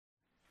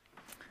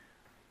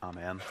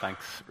Amen.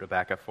 Thanks,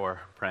 Rebecca, for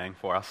praying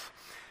for us.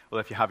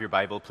 Well, if you have your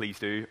Bible, please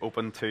do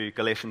open to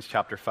Galatians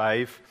chapter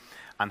 5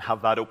 and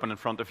have that open in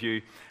front of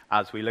you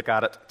as we look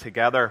at it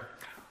together.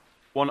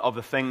 One of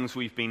the things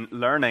we've been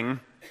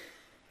learning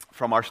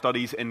from our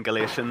studies in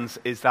Galatians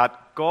is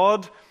that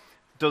God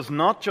does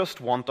not just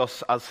want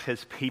us as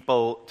His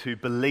people to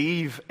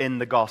believe in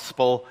the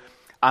gospel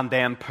and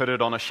then put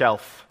it on a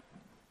shelf.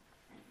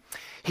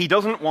 He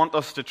doesn't want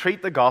us to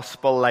treat the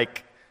gospel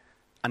like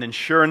an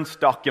insurance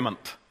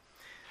document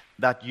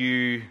that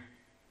you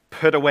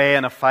put away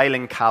in a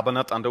filing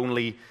cabinet and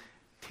only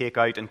take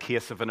out in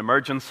case of an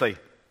emergency.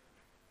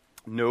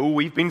 No,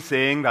 we've been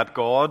saying that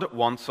God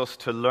wants us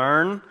to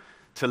learn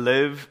to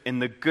live in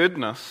the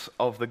goodness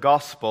of the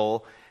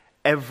gospel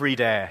every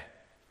day.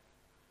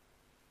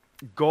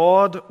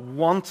 God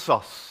wants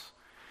us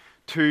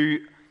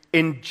to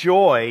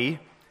enjoy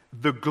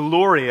the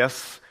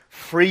glorious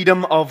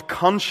freedom of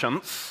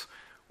conscience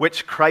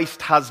which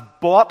Christ has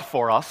bought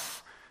for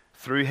us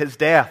through His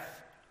death.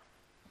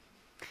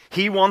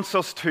 He wants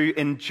us to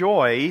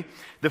enjoy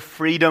the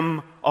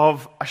freedom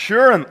of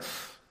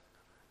assurance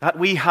that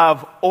we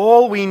have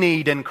all we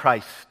need in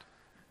Christ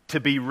to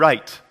be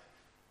right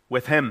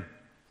with Him.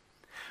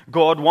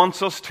 God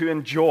wants us to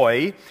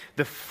enjoy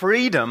the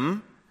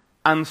freedom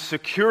and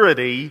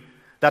security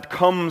that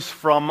comes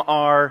from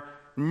our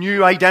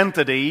new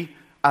identity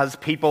as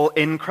people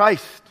in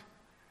Christ.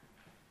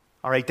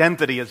 Our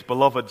identity as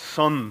beloved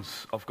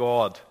sons of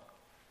God.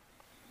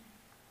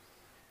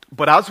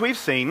 But as we've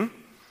seen,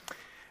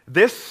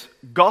 this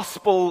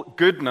gospel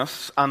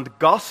goodness and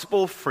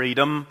gospel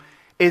freedom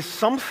is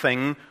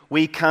something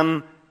we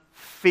can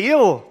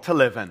fail to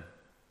live in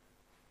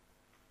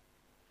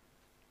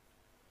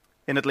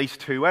at least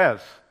two ways.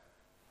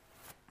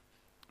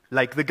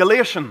 Like the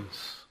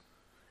Galatians,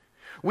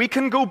 we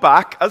can go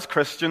back as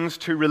Christians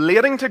to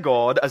relating to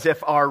God as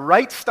if our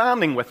right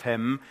standing with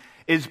Him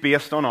is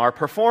based on our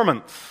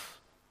performance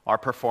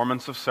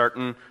of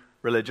certain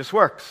religious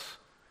works.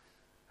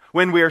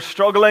 When we are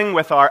struggling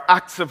with our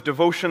acts of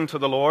devotion to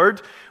the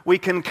Lord, we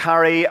can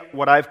carry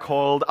what I've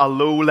called a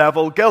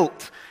low-level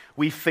guilt.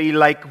 We feel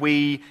like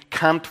we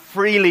can't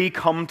freely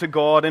come to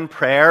God in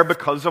prayer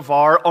because of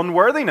our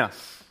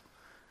unworthiness.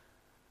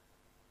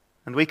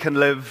 And we can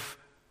live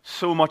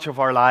so much of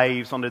our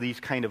lives under these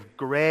kind of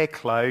grey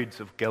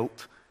clouds of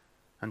guilt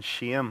and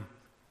shame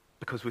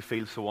because we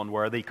feel so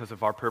unworthy because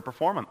of our poor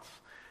performance.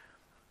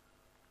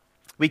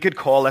 We could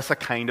call this a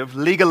kind of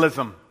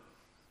legalism,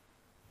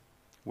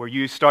 where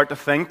you start to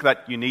think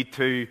that you need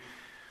to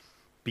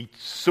be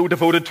so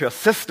devoted to a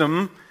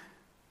system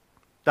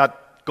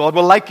that God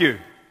will like you.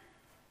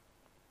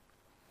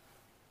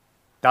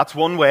 That's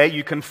one way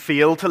you can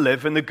fail to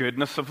live in the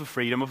goodness of the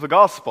freedom of the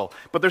gospel.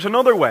 But there's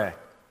another way.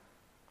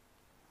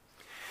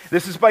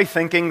 This is by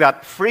thinking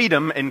that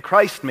freedom in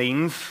Christ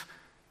means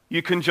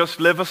you can just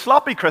live a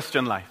sloppy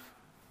Christian life.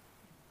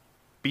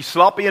 Be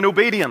sloppy in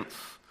obedience,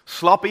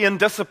 sloppy in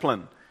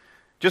discipline,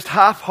 just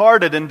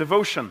half-hearted in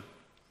devotion.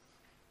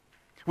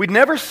 We'd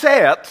never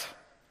say it,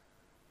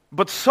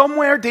 but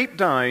somewhere deep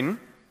down,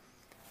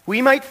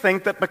 we might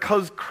think that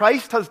because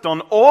Christ has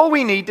done all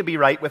we need to be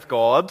right with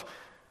God,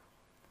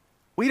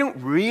 we don't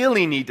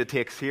really need to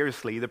take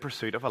seriously the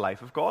pursuit of a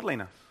life of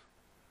godliness.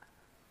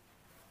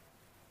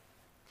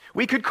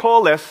 We could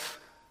call this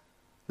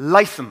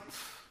license.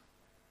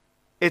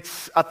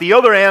 It's at the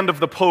other end of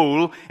the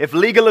pole. If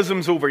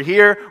legalism's over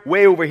here,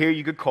 way over here,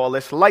 you could call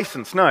this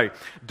license. Now,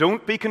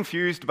 don't be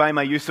confused by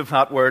my use of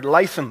that word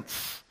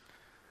license.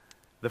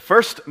 The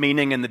first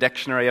meaning in the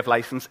dictionary of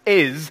license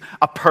is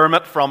a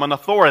permit from an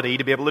authority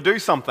to be able to do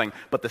something.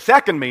 But the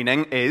second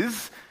meaning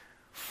is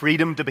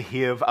freedom to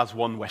behave as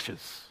one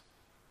wishes.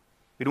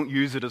 We don't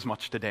use it as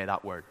much today,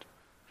 that word.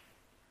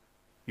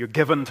 You're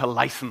given to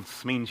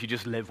license means you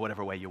just live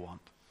whatever way you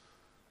want.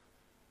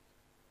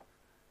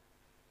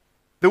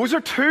 Those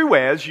are two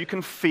ways you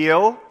can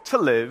fail to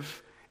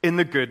live in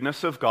the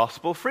goodness of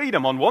gospel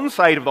freedom. On one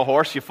side of the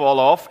horse, you fall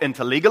off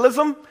into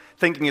legalism,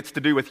 thinking it's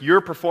to do with your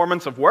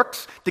performance of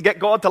works to get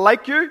God to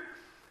like you.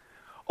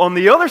 On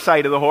the other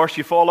side of the horse,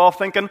 you fall off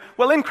thinking,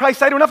 well, in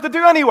Christ, I don't have to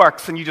do any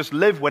works, and you just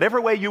live whatever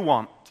way you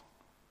want.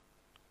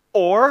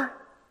 Or,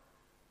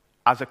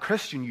 as a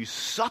Christian, you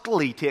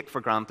subtly take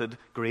for granted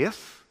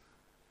grace,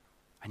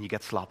 and you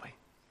get sloppy.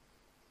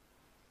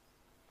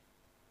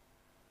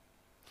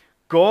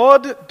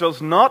 God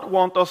does not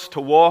want us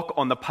to walk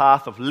on the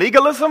path of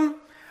legalism,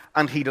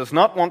 and He does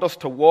not want us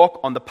to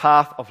walk on the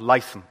path of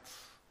license.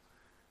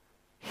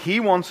 He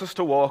wants us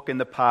to walk in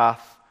the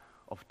path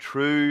of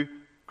true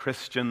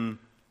Christian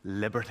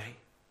liberty.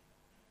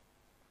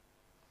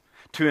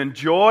 To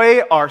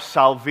enjoy our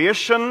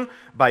salvation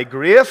by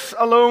grace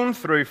alone,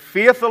 through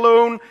faith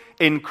alone,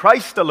 in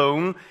Christ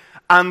alone,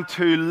 and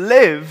to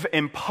live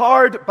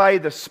empowered by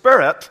the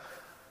Spirit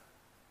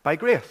by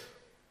grace.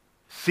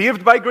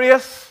 Saved by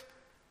grace,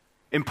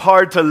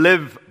 empowered to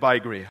live by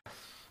grace.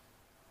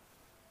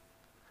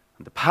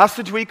 And the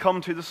passage we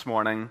come to this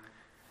morning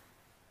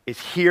is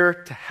here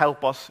to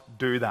help us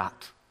do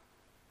that.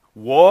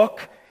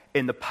 Walk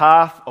in the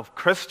path of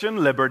Christian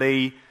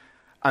liberty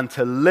and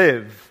to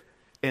live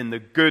in the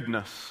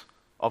goodness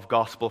of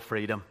gospel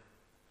freedom.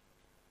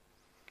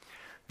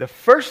 The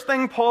first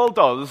thing Paul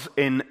does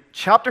in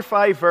chapter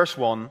 5, verse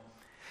 1,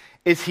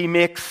 is he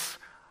makes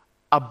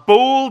a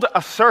bold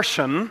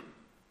assertion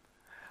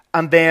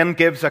and then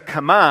gives a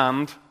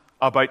command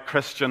about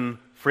Christian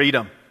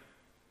freedom.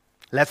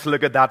 Let's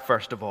look at that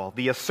first of all.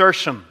 The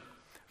assertion,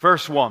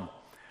 verse 1.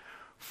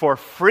 For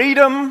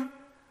freedom,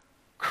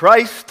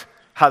 Christ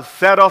has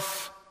set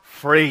us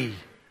free.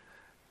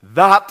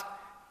 That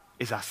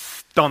is a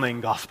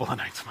stunning gospel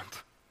announcement.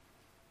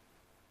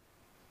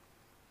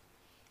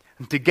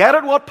 And to get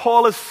at what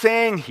Paul is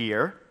saying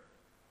here,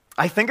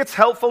 I think it's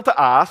helpful to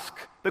ask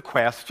the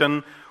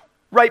question,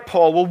 right,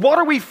 Paul, well, what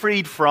are we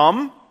freed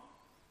from?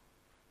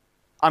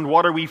 And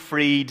what are we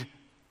freed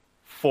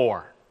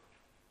for?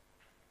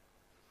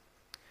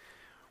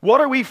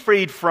 What are we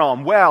freed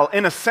from? Well,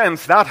 in a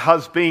sense, that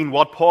has been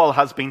what Paul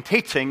has been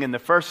teaching in the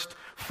first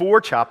 4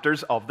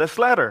 chapters of this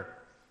letter.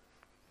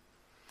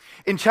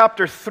 In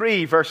chapter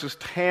 3, verses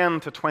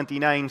 10 to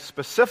 29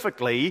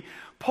 specifically,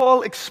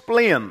 Paul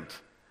explained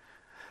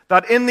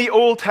that in the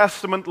Old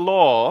Testament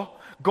law,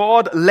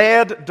 God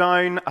laid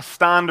down a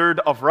standard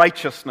of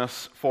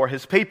righteousness for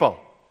his people.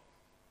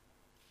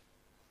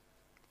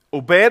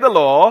 Obey the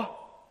law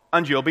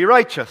and you'll be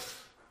righteous.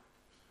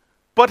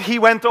 But he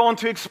went on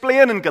to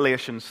explain in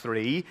Galatians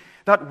 3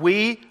 that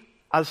we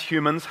as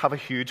humans have a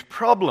huge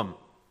problem.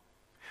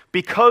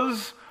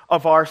 Because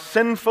of our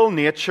sinful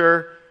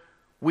nature,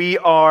 we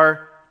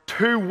are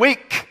too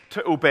weak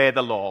to obey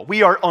the law.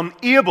 We are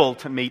unable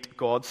to meet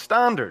God's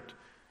standard.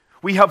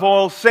 We have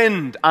all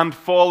sinned and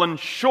fallen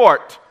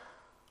short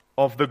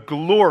of the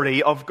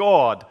glory of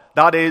God.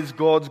 That is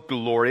God's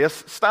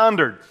glorious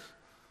standards.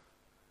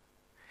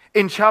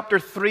 In chapter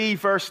 3,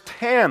 verse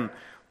 10,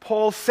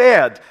 Paul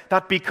said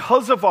that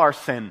because of our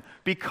sin,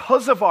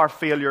 because of our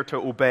failure to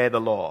obey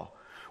the law,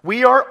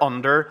 we are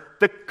under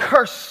the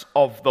curse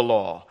of the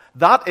law.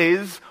 That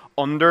is,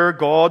 under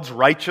God's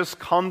righteous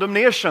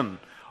condemnation,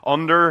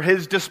 under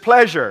his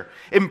displeasure,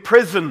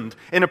 imprisoned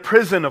in a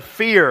prison of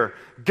fear,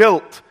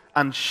 guilt,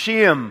 and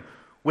shame,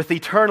 with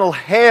eternal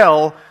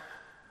hell,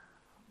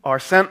 our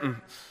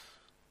sentence.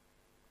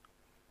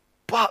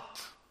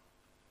 But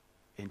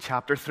in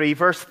chapter 3,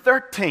 verse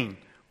 13,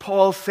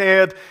 Paul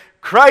said,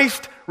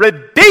 Christ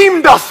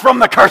redeemed us from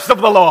the curse of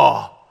the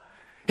law.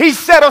 He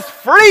set us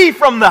free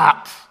from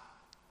that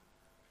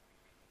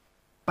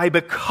by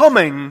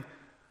becoming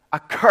a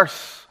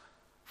curse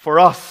for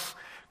us.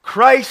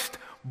 Christ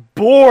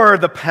bore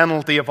the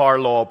penalty of our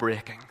law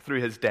breaking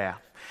through his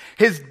death.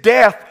 His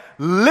death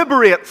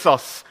liberates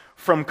us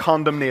from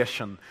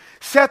condemnation,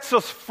 sets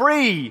us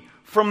free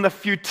from the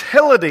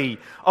futility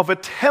of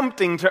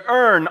attempting to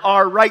earn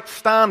our right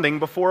standing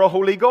before a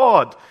holy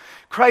God.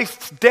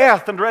 Christ's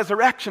death and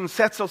resurrection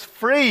sets us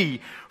free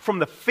from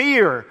the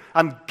fear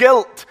and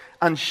guilt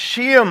and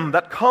shame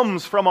that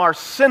comes from our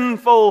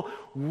sinful,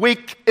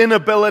 weak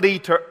inability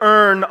to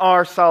earn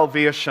our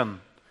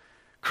salvation.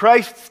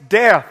 Christ's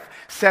death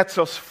sets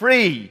us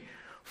free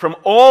from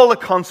all the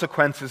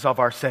consequences of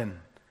our sin.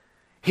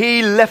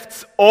 He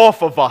lifts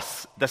off of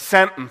us the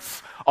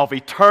sentence of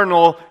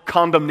eternal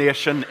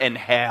condemnation in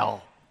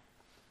hell.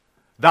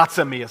 That's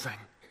amazing.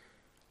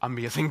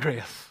 Amazing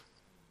grace.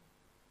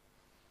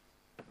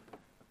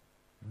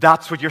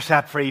 That's what you're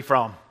set free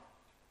from.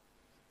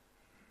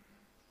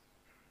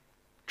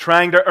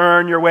 Trying to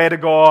earn your way to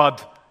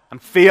God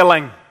and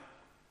failing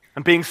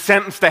and being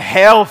sentenced to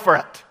hell for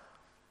it.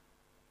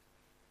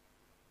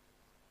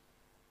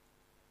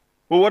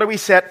 Well, what are we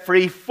set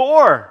free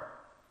for?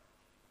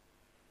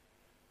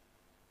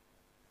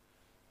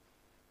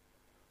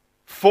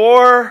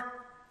 For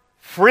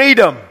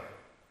freedom.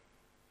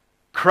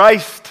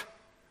 Christ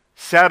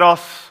set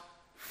us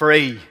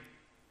free.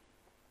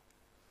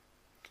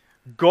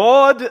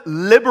 God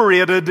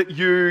liberated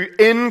you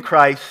in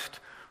Christ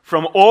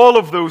from all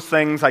of those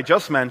things I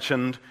just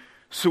mentioned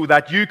so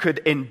that you could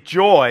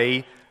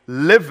enjoy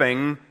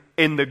living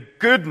in the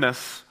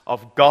goodness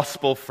of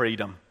gospel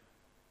freedom.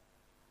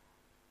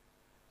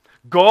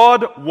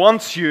 God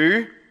wants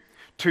you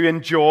to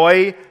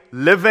enjoy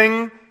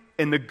living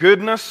in the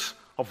goodness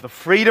of the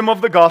freedom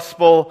of the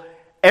gospel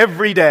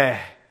every day.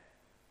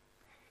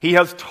 He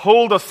has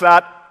told us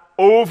that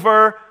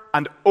over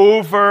and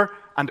over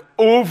and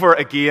over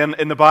again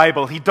in the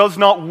Bible. He does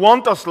not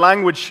want us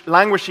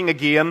languishing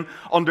again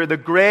under the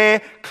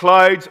grey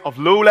clouds of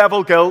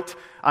low-level guilt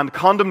and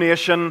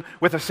condemnation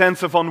with a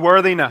sense of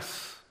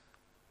unworthiness.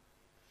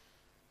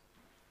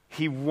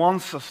 He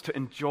wants us to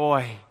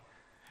enjoy,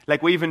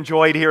 like we've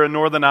enjoyed here in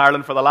Northern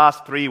Ireland for the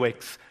last 3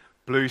 weeks,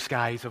 blue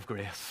skies of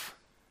grace.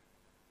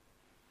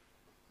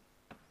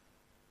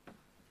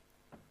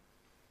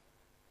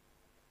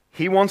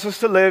 He wants us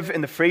to live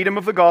in the freedom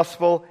of the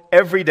gospel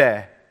every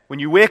day. When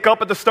you wake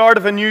up at the start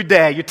of a new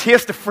day, you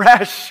taste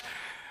afresh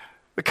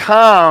the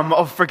calm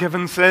of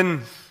forgiven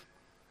sins.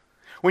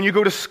 When you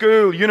go to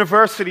school,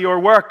 university, or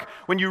work,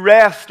 when you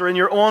rest or in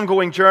your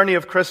ongoing journey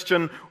of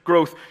Christian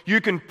growth, you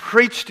can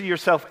preach to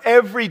yourself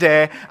every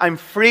day, I'm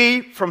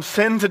free from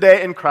sin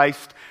today in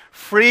Christ,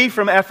 free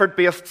from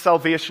effort-based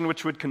salvation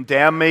which would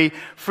condemn me,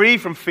 free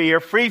from fear,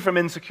 free from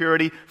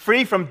insecurity,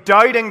 free from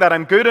doubting that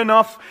I'm good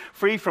enough,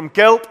 free from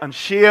guilt and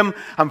shame.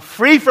 I'm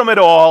free from it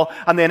all.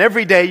 And then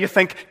every day you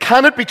think,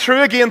 can it be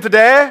true again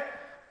today?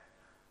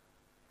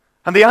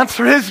 And the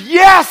answer is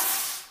yes!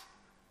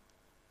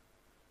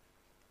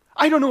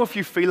 I don't know if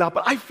you feel that,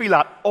 but I feel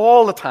that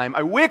all the time.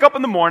 I wake up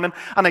in the morning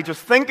and I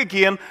just think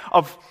again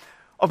of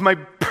my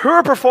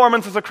poor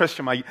performance as a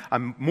Christian.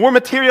 I'm more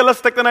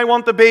materialistic than I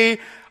want to be.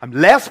 I'm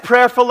less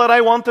prayerful than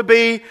I want to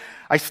be.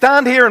 I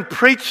stand here and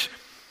preach,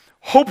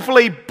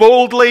 hopefully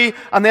boldly,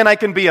 and then I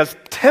can be as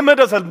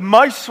timid as a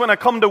mouse when I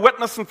come to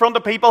witness in front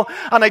of people,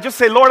 and I just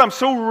say, Lord, I'm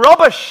so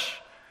rubbish.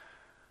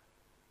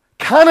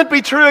 Can it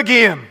be true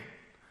again?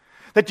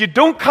 That you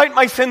don't count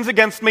my sins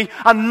against me,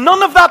 and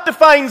none of that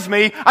defines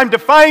me. I'm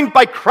defined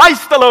by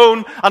Christ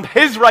alone and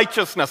His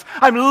righteousness.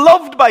 I'm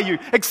loved by you,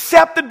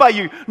 accepted by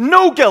you,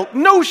 no guilt,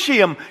 no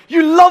shame.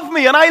 You love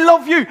me and I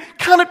love you.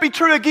 Can it be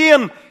true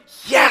again?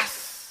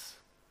 Yes.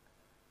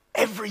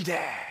 Every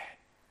day.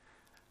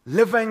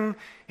 Living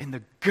in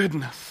the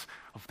goodness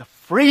of the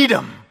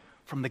freedom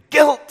from the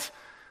guilt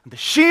and the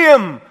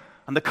shame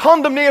and the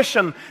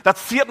condemnation that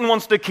Satan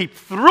wants to keep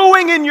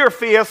throwing in your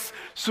face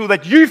so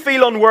that you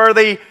feel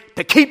unworthy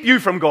to keep you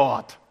from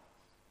God.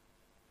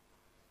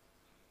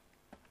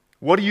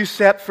 What are you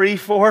set free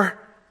for?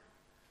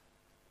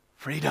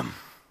 Freedom.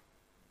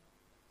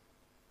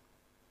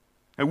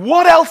 And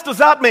what else does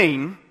that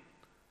mean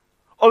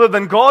other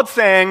than God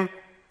saying,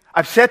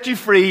 I've set you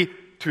free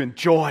to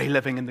enjoy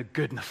living in the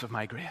goodness of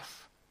my grace?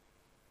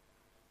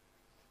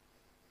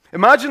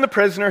 Imagine the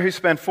prisoner who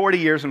spent 40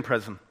 years in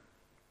prison.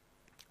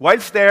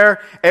 Whilst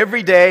there,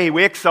 every day he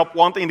wakes up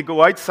wanting to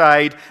go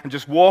outside and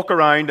just walk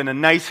around in a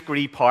nice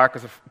green park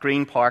as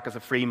a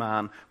free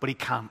man, but he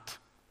can't.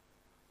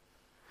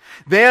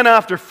 Then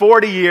after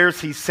 40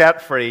 years, he's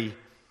set free.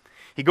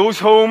 He goes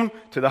home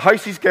to the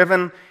house he's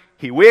given,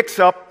 he wakes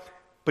up,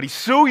 but he's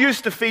so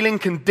used to feeling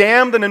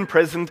condemned and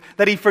imprisoned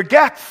that he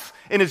forgets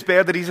in his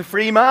bed that he's a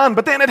free man.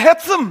 But then it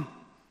hits him.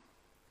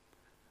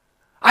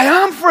 I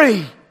am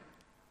free.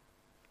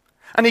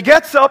 And he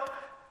gets up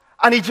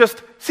and he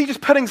just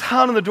putting his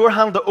hand on the door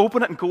handle to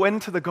open it and go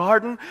into the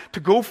garden, to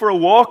go for a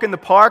walk in the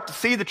park, to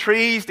see the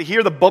trees, to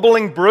hear the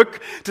bubbling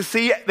brook, to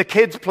see the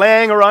kids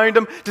playing around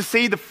him, to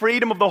see the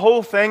freedom of the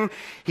whole thing.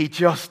 He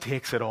just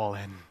takes it all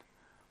in.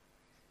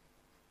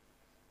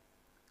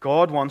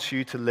 God wants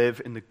you to live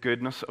in the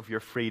goodness of your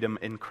freedom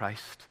in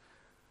Christ.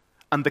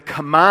 And the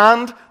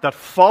command that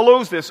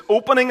follows this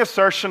opening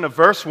assertion of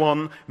verse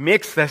 1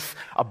 makes this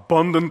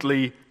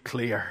abundantly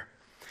clear.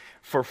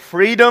 For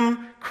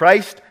freedom,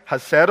 Christ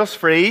has set us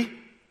free.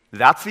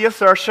 That's the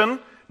assertion.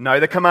 Now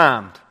the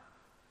command.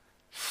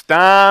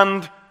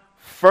 Stand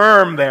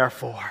firm,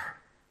 therefore,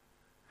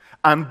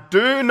 and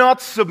do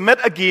not submit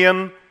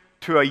again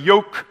to a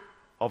yoke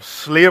of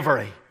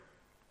slavery.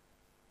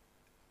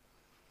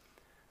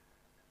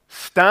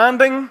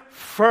 Standing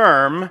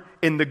firm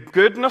in the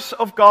goodness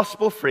of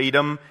gospel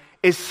freedom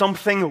is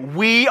something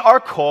we are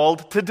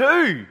called to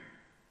do.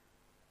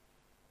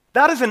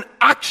 That is an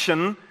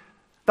action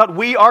that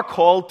we are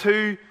called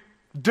to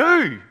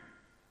do.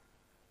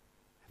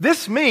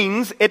 This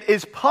means it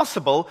is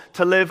possible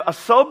to live a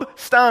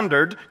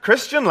substandard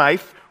Christian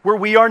life where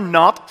we are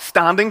not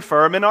standing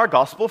firm in our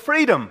gospel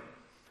freedom.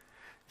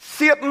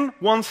 Satan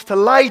wants to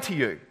lie to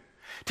you,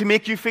 to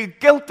make you feel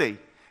guilty.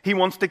 He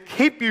wants to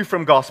keep you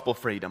from gospel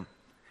freedom.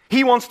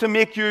 He wants to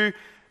make you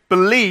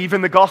believe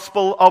in the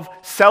gospel of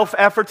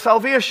self-effort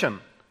salvation.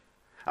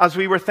 As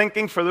we were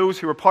thinking for those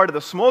who were part of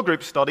the small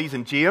group studies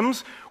in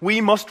James,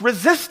 we must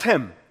resist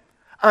him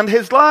and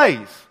his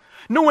lies,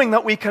 knowing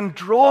that we can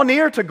draw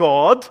near to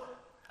God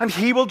and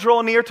He will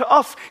draw near to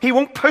us. He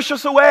won't push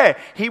us away.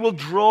 He will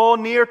draw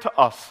near to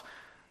us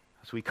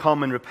as we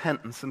come in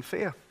repentance and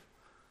faith.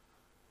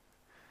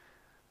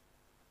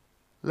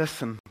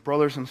 Listen,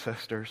 brothers and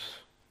sisters,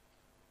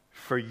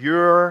 for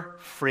your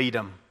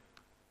freedom,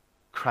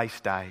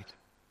 Christ died.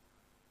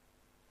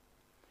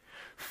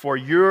 For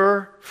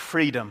your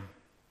freedom,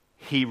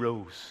 He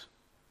rose.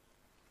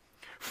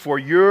 For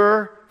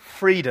your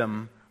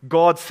freedom,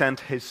 God sent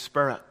His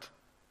Spirit.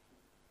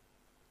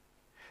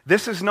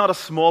 This is not a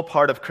small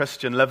part of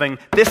Christian living.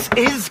 This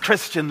is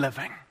Christian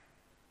living.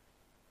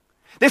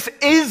 This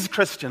is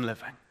Christian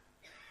living.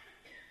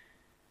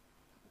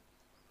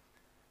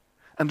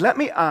 And let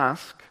me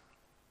ask,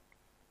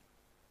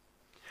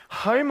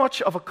 how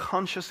much of a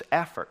conscious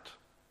effort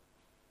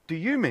do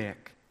you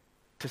make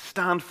to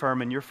stand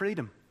firm in your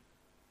freedom?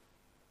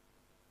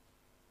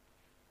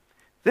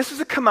 This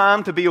is a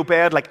command to be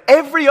obeyed like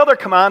every other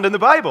command in the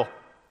Bible.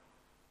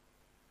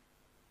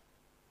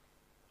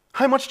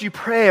 How much do you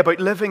pray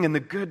about living in the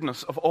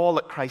goodness of all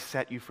that Christ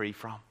set you free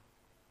from?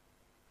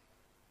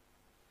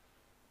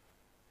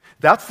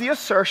 That's the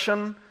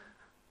assertion,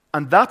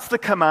 and that's the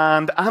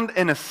command, and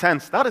in a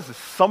sense, that is a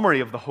summary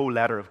of the whole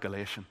letter of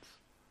Galatians.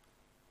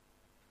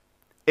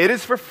 It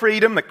is for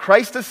freedom that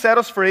Christ has set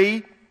us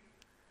free.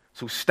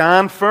 So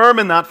stand firm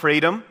in that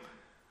freedom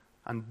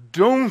and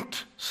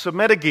don't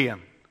submit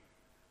again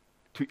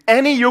to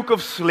any yoke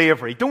of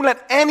slavery. Don't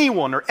let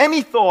anyone or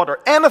any thought or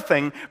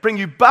anything bring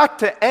you back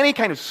to any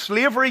kind of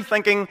slavery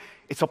thinking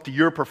it's up to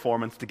your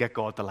performance to get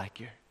God to like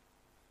you.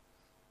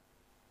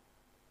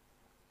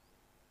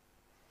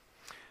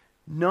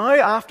 Now,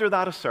 after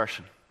that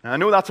assertion, now I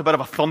know that's a bit of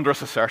a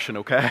thunderous assertion,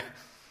 okay?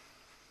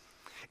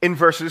 In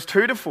verses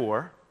 2 to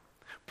 4,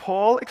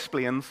 Paul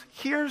explains,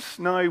 here's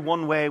now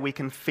one way we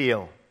can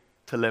fail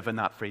to live in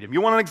that freedom.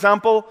 You want an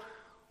example?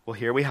 Well,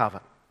 here we have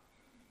it.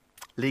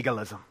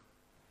 Legalism.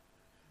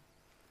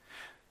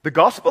 The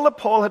gospel that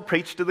Paul had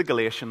preached to the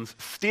Galatians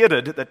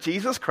stated that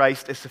Jesus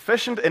Christ is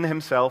sufficient in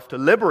himself to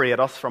liberate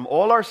us from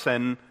all our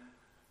sin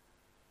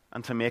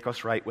and to make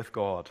us right with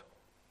God.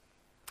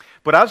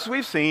 But as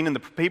we've seen in the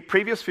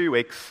previous few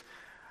weeks,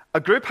 a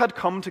group had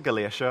come to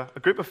Galatia, a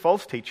group of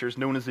false teachers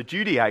known as the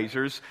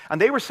Judaizers, and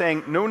they were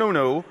saying,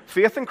 no,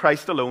 faith in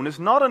Christ alone is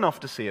not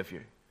enough to save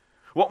you.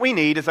 What we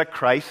need is a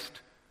Christ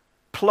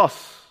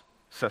plus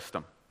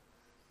system.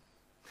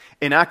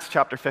 In Acts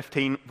chapter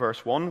 15,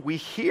 verse 1, we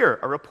hear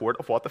a report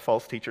of what the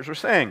false teachers were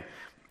saying.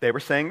 They were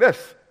saying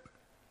this: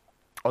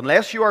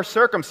 unless you are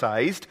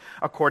circumcised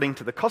according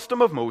to the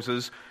custom of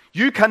Moses,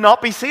 you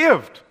cannot be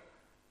saved.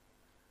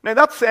 Now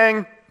that's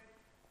saying,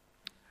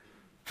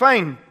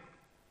 fine,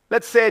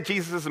 let's say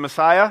Jesus is the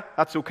Messiah,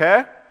 that's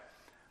okay.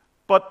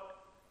 But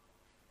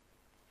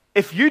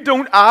if you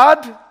don't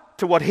add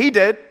to what he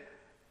did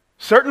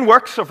certain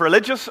works of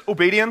religious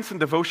obedience and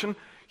devotion,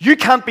 you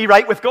can't be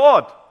right with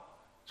God.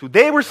 So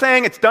they were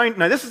saying it's down.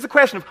 Now this is the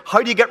question of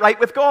how do you get right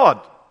with God?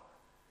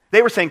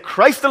 They were saying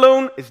Christ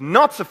alone is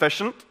not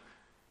sufficient.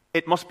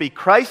 It must be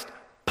Christ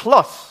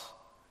plus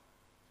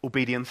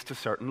obedience to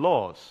certain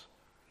laws.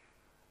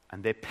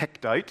 And they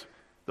picked out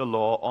the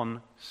law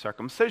on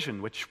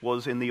circumcision, which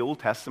was in the Old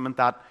Testament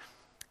that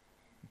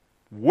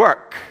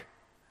work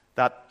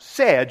that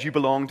said you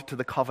belonged to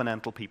the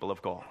covenantal people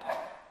of God.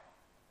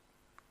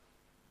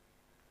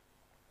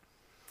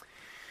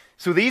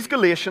 So these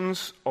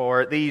Galatians,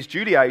 or these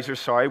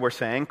Judaizers, were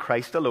saying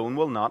Christ alone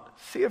will not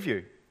save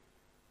you.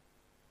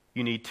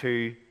 You need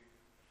to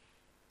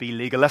be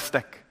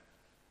legalistic.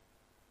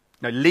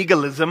 Now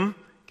legalism,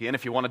 again,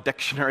 if you want a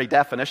dictionary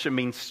definition,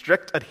 means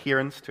strict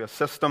adherence to a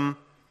system.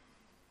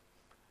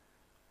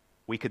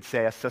 We could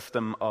say a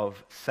system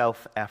of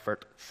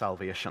self-effort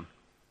salvation.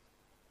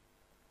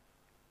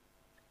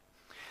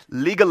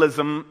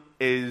 Legalism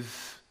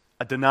is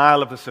a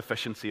denial of the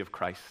sufficiency of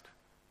Christ.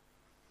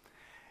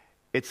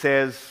 It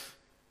says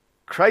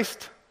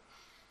Christ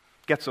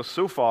gets us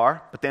so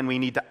far, but then we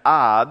need to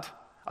add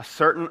a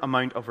certain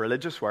amount of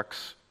religious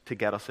works to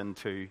get us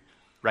into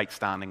right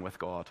standing with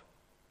God.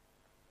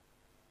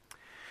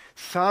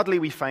 Sadly,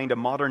 we find a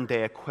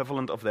modern-day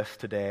equivalent of this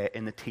today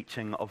in the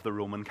teaching of the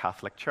Roman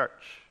Catholic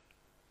Church.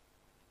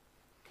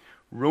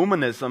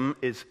 Romanism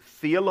is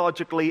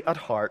theologically at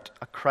heart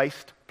a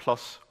Christ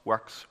plus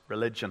works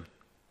religion.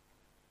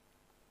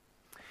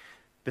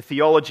 The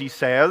theology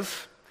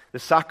says the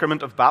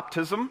sacrament of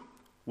baptism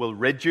will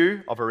rid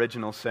you of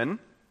original sin.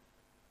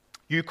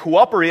 You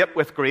cooperate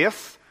with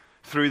grace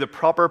through the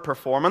proper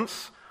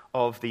performance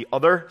of the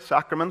other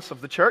sacraments of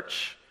the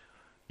church.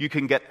 You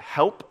can get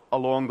help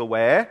along the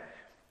way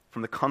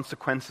from the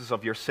consequences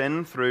of your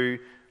sin through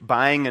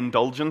buying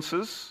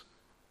indulgences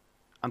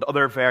and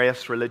other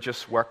various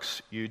religious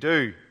works you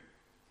do.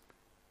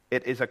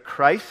 It is a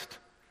Christ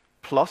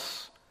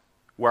plus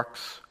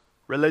works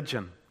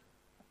religion.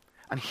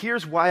 And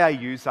here's why I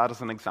use that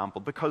as an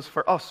example. Because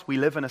for us, we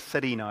live in a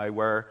city now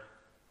where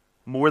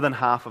more than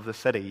half of the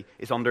city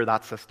is under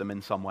that system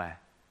in some way.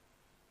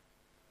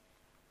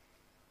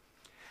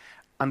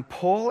 And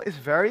Paul is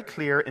very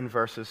clear in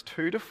verses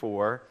 2 to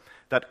 4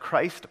 that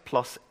Christ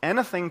plus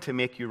anything to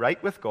make you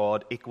right with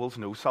God equals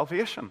no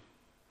salvation.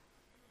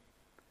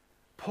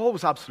 Paul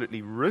was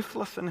absolutely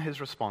ruthless in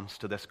his response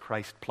to this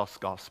Christ plus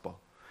gospel.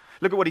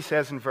 Look at what he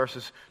says in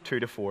verses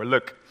 2 to 4.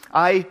 Look,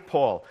 I,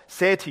 Paul,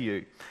 say to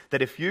you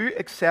that if you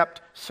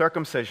accept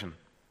circumcision,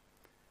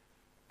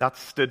 that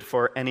stood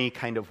for any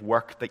kind of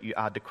work that you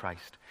add to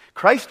Christ,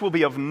 Christ will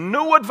be of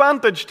no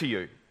advantage to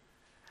you.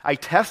 I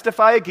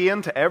testify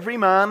again to every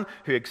man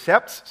who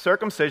accepts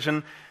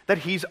circumcision that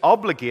he's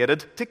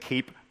obligated to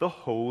keep the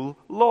whole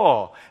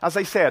law. As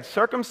I said,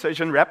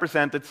 circumcision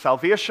represented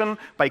salvation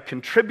by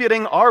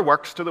contributing our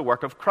works to the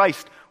work of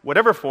Christ,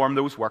 whatever form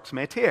those works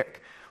may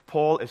take.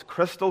 Paul is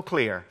crystal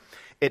clear.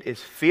 It is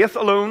faith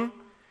alone,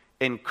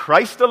 in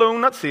Christ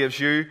alone that saves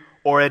you,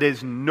 or it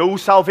is no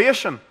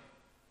salvation.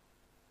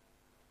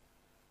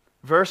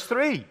 Verse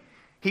 3.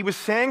 He was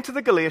saying to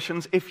the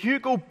Galatians, if you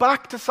go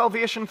back to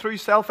salvation through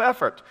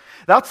self-effort,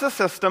 that's a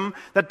system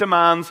that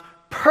demands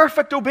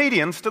perfect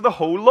obedience to the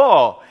whole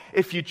law.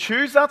 If you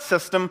choose that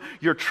system,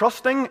 you're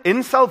trusting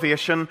in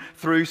salvation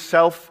through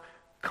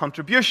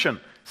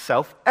self-contribution,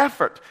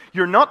 self-effort.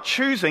 You're not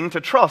choosing to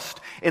trust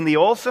in the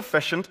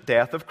all-sufficient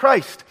death of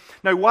Christ.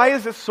 Now, why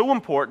is this so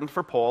important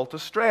for Paul to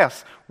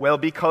stress? Well,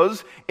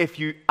 because if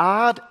you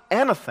add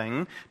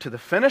anything to the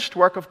finished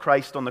work of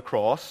Christ on the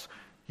cross,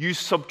 you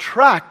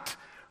subtract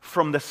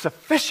from the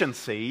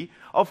sufficiency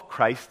of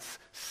Christ's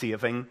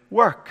saving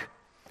work.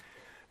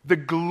 The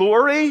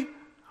glory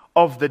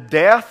of the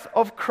death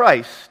of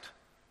Christ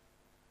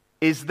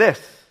is this,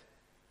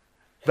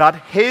 that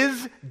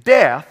his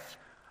death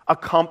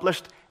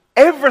accomplished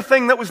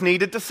everything that was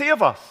needed to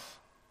save us.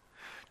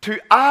 To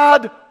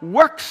add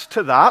works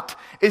to that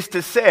is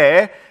to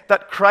say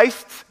that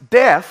Christ's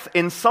death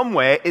in some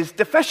way is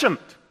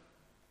deficient.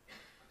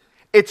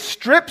 It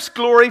strips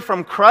glory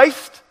from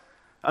Christ,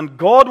 and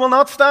God will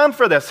not stand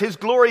for this. His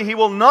glory he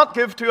will not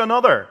give to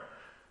another.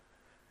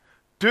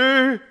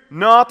 Do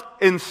not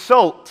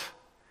insult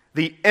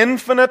the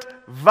infinite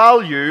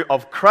value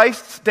of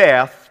Christ's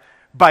death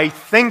by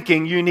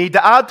thinking you need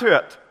to add to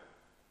it.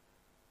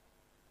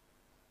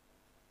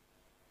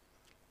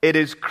 It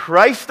is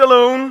Christ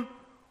alone,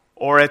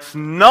 or it's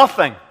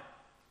nothing.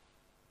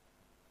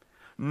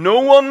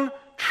 No one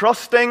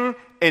trusting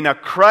in a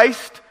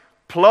Christ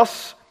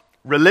plus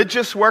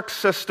religious work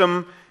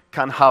system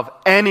can have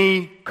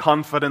any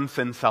confidence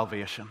in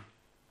salvation.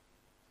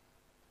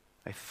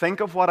 I think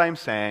of what I'm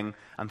saying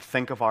and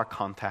think of our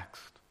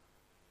context.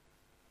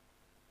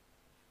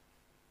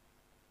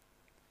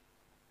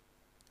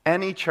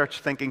 Any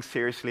church thinking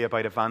seriously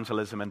about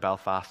evangelism in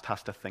Belfast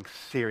has to think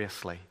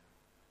seriously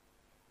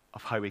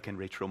of how we can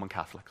reach Roman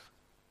Catholics.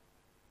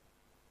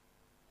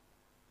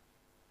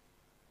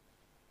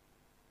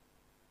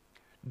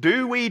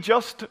 Do we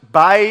just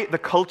buy the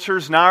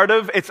culture's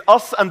narrative? It's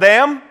us and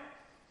them?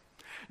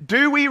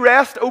 Do we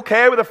rest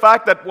okay with the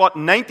fact that,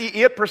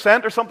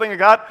 98% or something like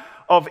that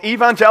of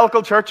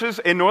evangelical churches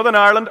in Northern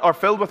Ireland are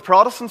filled with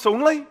Protestants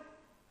only?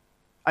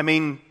 I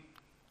mean,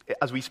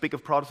 as we speak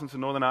of Protestants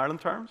in Northern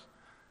Ireland terms.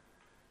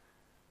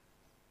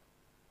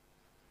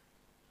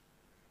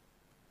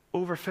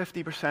 Over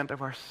 50%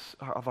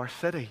 of our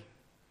city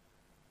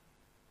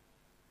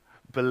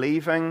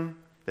believing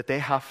that they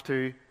have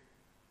to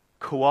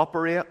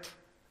cooperate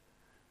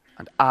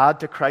and add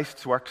to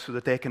Christ's work so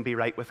that they can be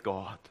right with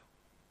God.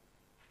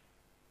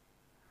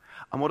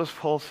 And what does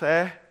Paul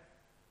say?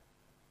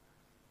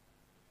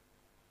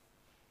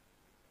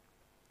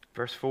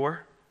 Verse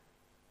 4.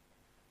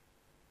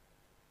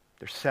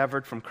 They're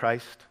severed from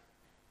Christ,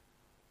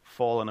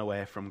 fallen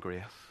away from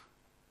grace.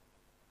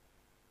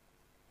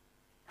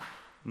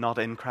 Not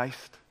in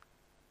Christ.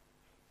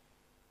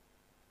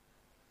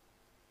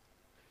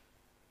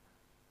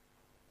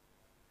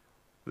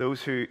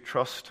 Those who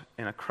trust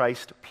in a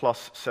Christ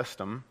plus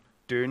system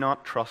do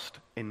not trust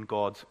in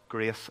God's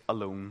grace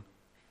alone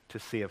to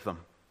save them.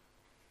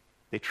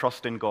 They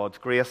trust in God's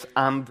grace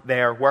and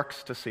their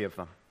works to save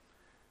them.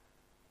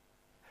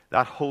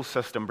 That whole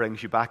system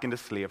brings you back into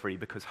slavery,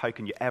 because how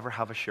can you ever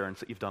have assurance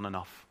that you've done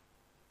enough?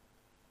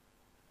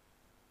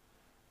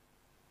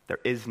 There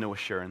is no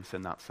assurance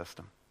in that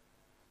system,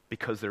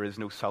 because there is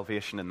no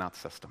salvation in that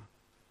system.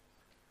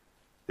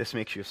 This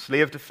makes you a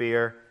slave to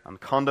fear and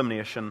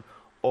condemnation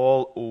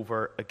all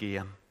over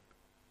again.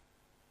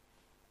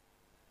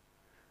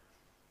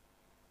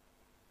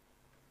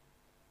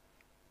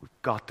 We've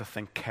got to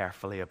think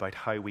carefully about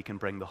how we can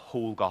bring the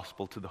whole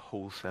gospel to the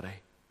whole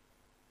city.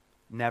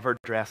 Never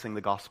dressing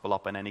the gospel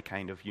up in any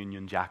kind of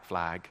Union Jack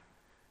flag,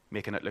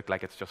 making it look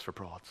like it's just for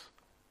broads.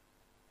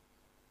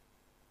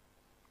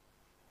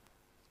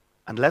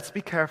 And let's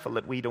be careful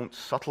that we don't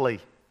subtly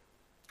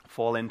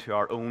fall into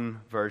our own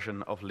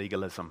version of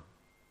legalism.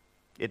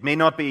 It may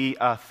not be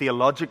a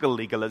theological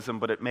legalism,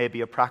 but it may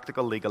be a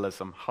practical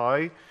legalism.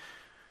 How?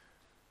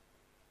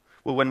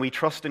 Well, when we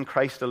trust in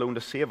Christ alone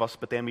to save us,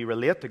 but then we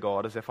relate to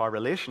God as if our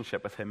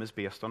relationship with Him is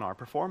based on our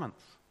performance.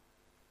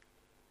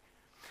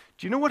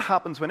 Do you know what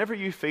happens whenever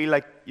you feel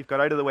like you've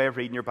got out of the way of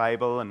reading your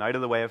Bible and out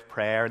of the way of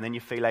prayer, and then you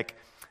feel like,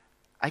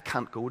 I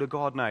can't go to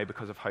God now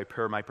because of how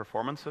poor my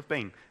performance have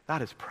been?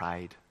 That is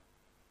pride.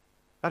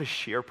 That is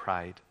sheer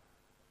pride.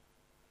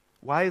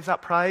 Why is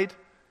that pride?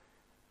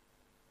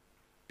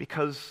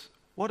 Because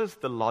what is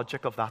the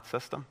logic of that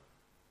system?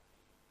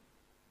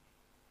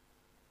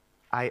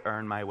 I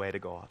earn my way to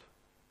God.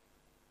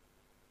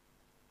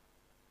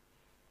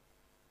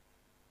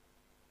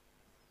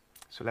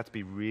 So let's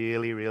be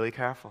really, really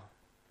careful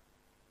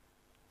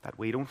that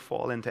we don't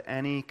fall into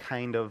any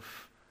kind of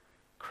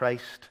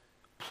Christ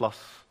plus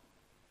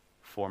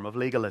form of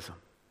legalism.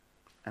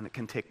 And it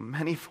can take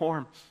many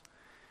forms.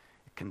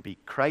 It can be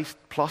Christ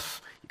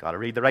plus, you got to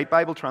read the right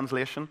Bible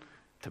translation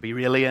to be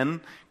really in.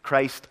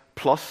 Christ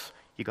plus,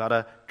 you got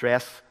to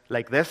dress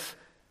like this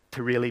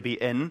to really be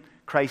in.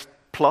 Christ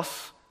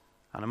plus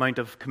an amount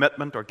of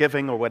commitment or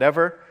giving or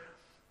whatever,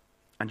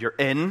 and you're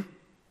in.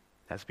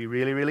 Let's be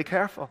really, really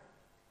careful.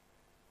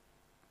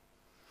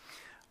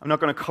 I'm not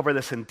going to cover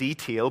this in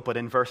detail, but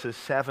in verses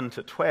 7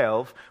 to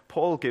 12,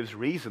 Paul gives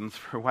reasons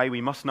for why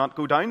we must not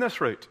go down this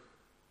route.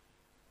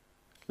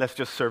 Let's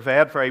just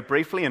survey it very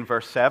briefly. In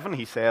verse 7,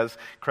 he says,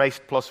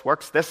 Christ plus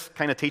works, this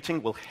kind of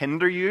teaching will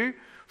hinder you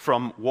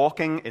from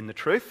walking in the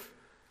truth.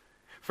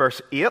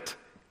 Verse 8,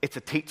 it's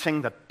a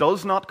teaching that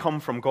does not come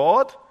from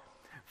God.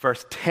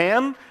 Verse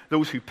 10,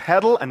 those who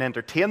peddle and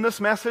entertain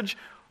this message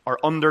are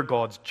under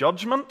God's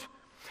judgment.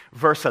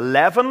 Verse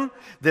 11,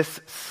 this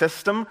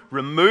system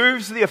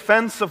removes the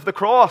offense of the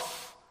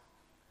cross.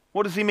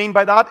 What does he mean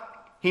by that?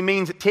 He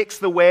means it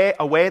takes away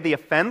the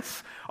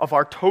offense of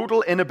our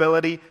total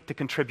inability to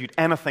contribute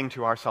anything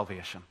to our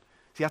salvation.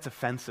 See, that's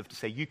offensive to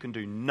say you can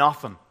do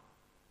nothing.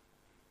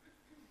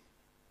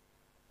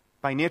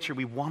 By nature,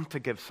 we want to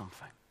give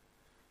something.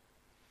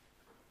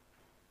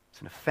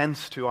 It's an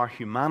offense to our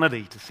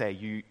humanity to say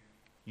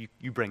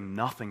you bring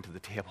nothing to the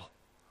table,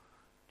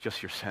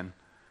 just your sin.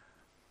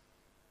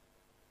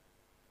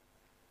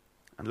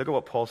 And look at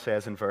what Paul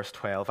says in verse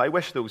 12. I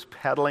wish those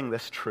peddling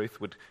this truth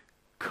would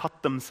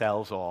cut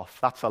themselves off.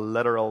 That's a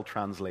literal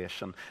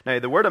translation. Now,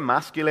 the word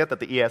emasculate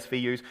that the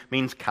ESV use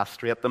means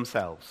castrate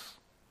themselves.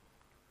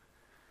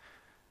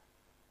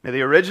 Now,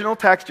 the original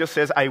text just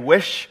says, I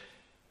wish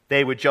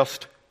they would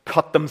just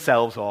cut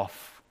themselves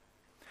off.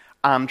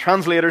 And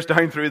translators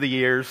down through the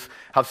years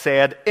have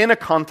said, in a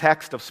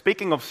context of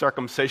speaking of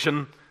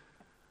circumcision,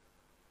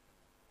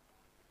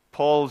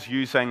 Paul's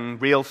using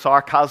real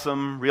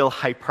sarcasm, real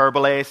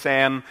hyperbole,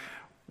 saying,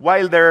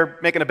 while they're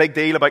making a big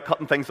deal about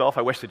cutting things off,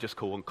 I wish they'd just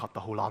go and cut the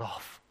whole lot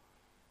off.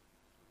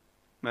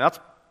 Now, that's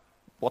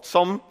what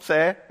some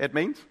say it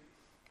means.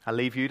 I'll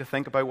leave you to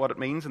think about what it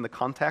means in the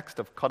context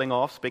of cutting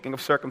off, speaking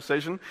of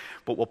circumcision.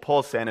 But what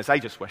Paul's saying is, I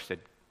just wish they'd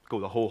go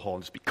the whole hog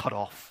and just be cut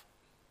off.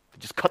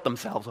 They'd just cut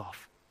themselves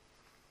off.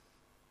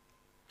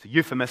 It's a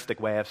euphemistic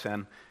way of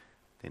saying,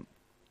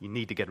 you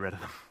need to get rid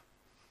of them,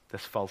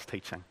 this false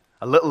teaching.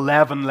 A little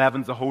leaven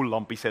leavens the whole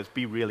lump, he says,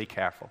 be really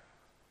careful.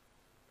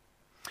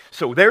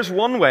 So there's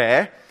one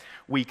way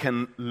we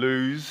can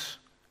lose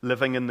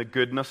living in the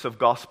goodness of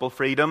gospel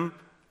freedom: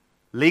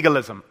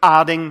 legalism,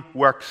 adding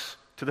works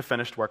to the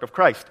finished work of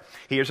Christ.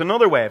 Here's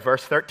another way,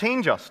 verse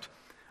 13 just.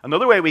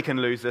 Another way we can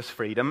lose this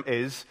freedom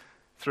is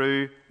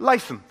through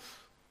license,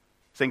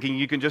 thinking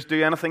you can just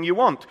do anything you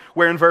want.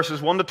 Where in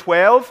verses 1 to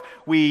 12,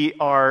 we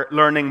are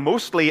learning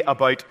mostly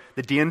about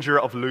the danger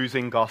of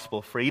losing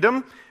gospel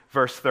freedom.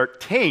 Verse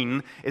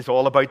 13 is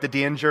all about the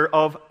danger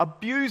of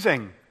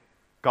abusing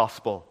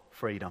gospel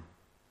freedom.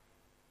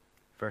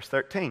 Verse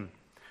 13,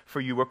 for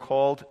you were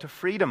called to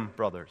freedom,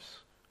 brothers.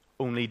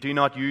 Only do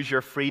not use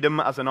your freedom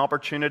as an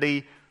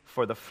opportunity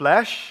for the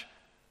flesh,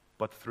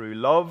 but through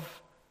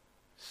love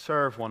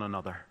serve one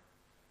another.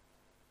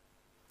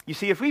 You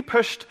see, if we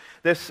pushed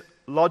this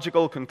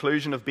logical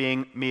conclusion of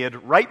being made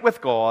right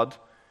with God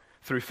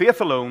through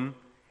faith alone,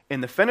 in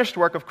the finished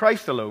work of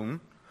Christ alone,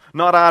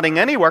 not adding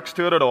any works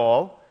to it at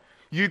all,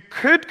 you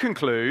could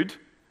conclude,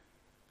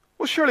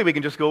 well, surely we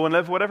can just go and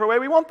live whatever way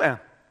we want then.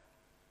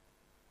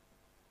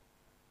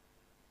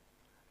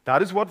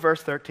 That is what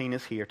verse 13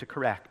 is here to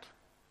correct: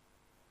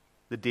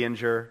 the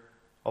danger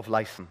of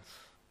license.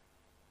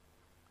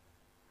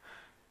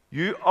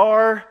 You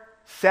are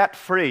set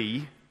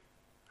free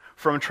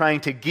from trying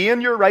to gain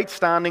your right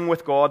standing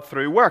with God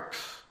through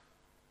works.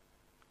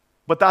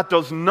 But that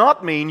does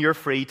not mean you're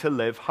free to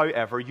live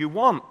however you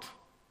want.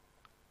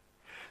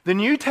 The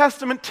New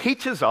Testament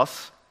teaches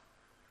us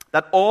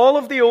that all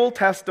of the Old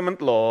Testament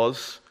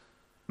laws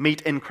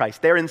meet in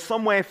Christ. They're in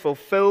some way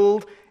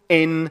fulfilled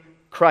in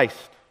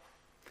Christ.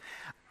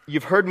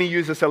 You've heard me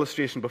use this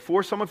illustration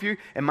before, some of you.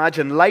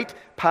 Imagine light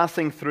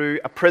passing through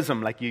a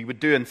prism like you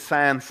would do in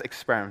science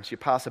experiments. You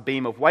pass a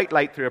beam of white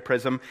light through a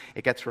prism,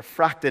 it gets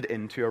refracted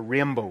into a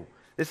rainbow.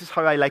 This is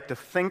how I like to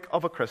think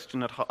of a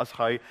Christian, as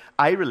how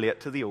I relate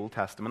to the Old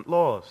Testament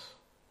laws.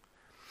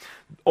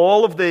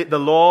 All of the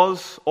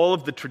laws, all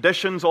of the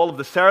traditions, all of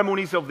the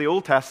ceremonies of the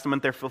Old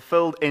Testament, they're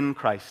fulfilled in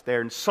Christ.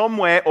 They're in some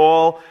way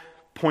all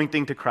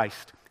pointing to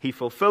Christ. He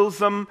fulfills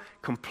them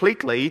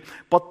completely,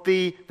 but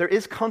there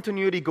is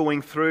continuity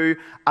going through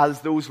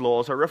as those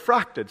laws are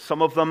refracted.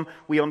 Some of them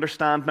we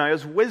understand now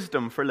as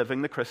wisdom for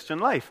living the Christian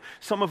life.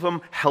 Some of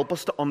them help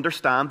us to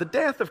understand the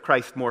death of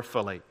Christ more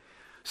fully.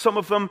 Some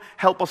of them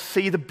help us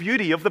see the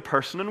beauty of the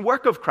person and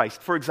work of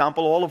Christ. For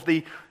example, all of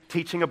the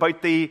teaching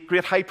about the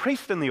great high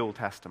priest in the Old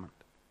Testament.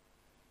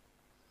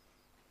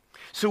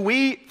 So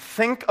we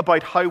think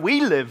about how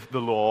we live the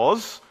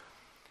laws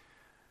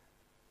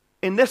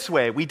in this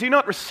way. We do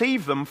not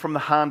receive them from the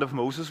hand of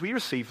Moses, we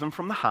receive them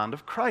from the hand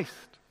of Christ.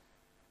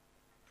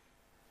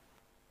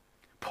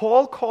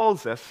 Paul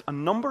calls this a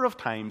number of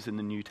times in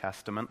the New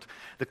Testament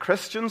the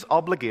Christian's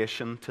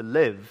obligation to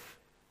live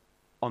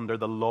under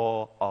the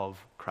law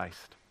of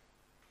Christ.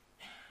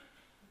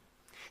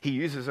 He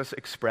uses this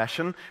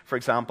expression, for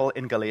example,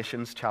 in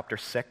Galatians chapter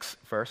 6,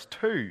 verse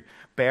 2.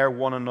 Bear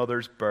one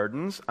another's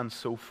burdens and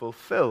so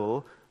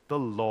fulfill the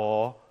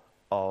law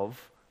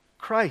of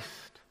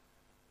Christ.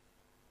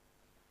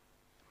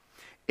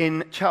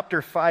 In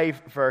chapter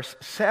 5, verse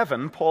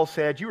 7, Paul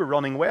said, you were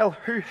running well.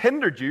 Who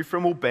hindered you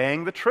from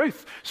obeying the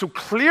truth? So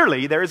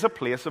clearly there is a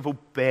place of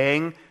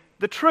obeying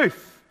the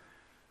truth.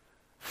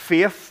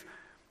 Faith,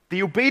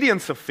 the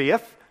obedience of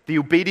faith, the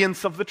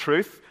obedience of the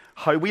truth,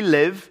 how we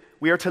live,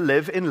 we are to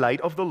live in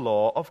light of the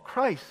law of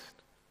Christ.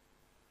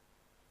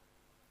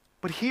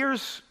 But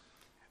here's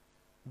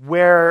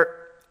where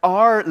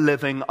our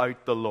living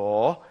out the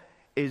law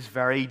is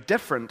very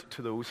different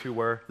to those who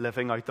were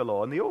living out the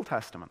law in the Old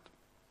Testament.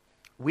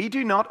 We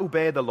do not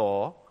obey the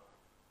law.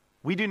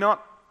 We do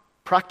not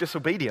practice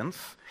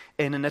obedience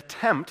in an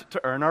attempt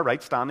to earn our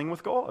right standing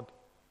with God.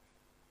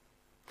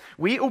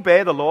 We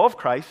obey the law of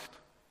Christ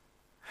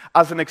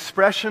as an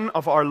expression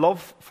of our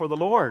love for the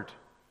Lord,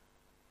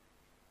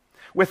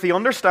 with the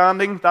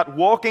understanding that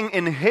walking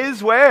in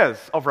His ways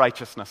of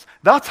righteousness,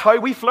 that's how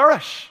we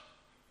flourish.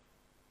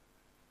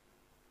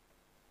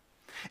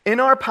 In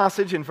our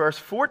passage in verse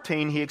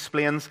 14, he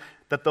explains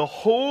that the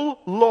whole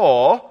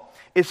law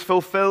is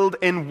fulfilled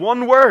in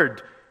one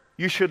word: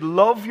 you should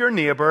love your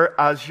neighbor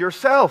as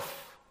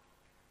yourself.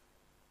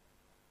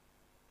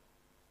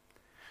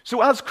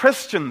 So as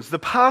Christians, the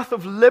path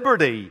of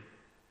liberty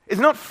is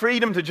not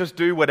freedom to just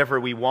do whatever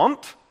we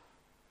want.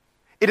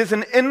 It is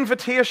an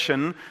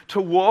invitation to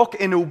walk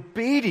in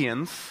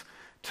obedience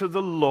to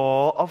the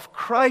law of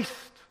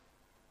Christ.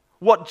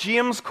 What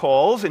James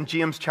calls, in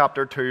James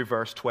chapter 2,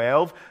 verse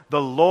 12,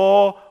 the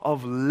law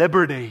of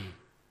liberty.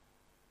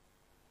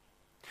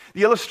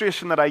 The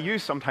illustration that I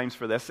use sometimes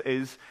for this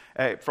is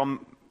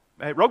from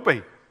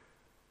rugby.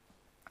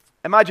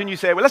 Imagine you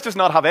say, well, let's just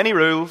not have any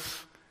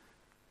rules,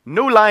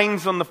 no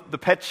lines on the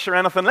pitch or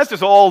anything. Let's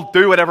just all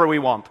do whatever we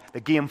want.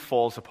 The game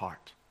falls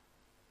apart.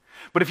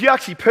 But if you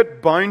actually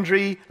put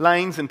boundary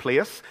lines in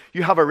place,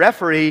 you have a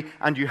referee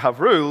and you have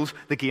rules,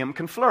 the game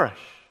can flourish.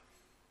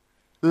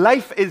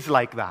 Life is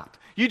like that.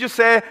 You just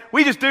say,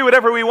 we just do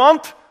whatever we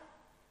want.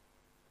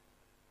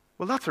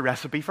 Well, that's a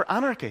recipe for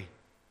anarchy.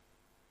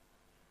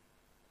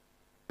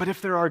 But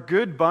if there are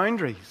good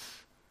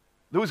boundaries,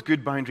 those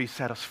good boundaries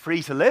set us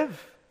free to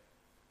live.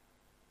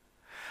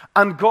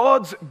 And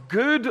God's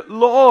good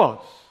laws,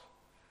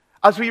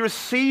 as we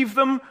receive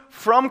them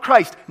from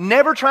Christ,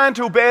 never trying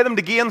to obey them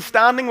to gain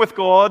standing with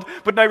God,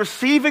 but now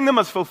receiving them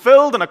as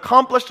fulfilled and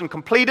accomplished and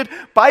completed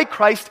by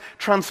Christ,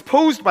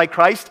 transposed by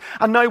Christ,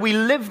 and now we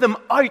live them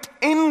out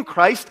in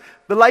Christ,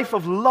 the life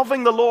of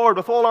loving the Lord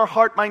with all our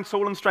heart, mind,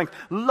 soul, and strength,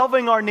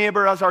 loving our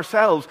neighbor as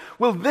ourselves.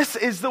 Well, this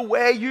is the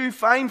way you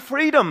find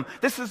freedom.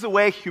 This is the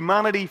way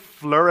humanity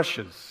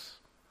flourishes.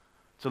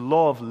 It's a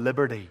law of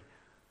liberty,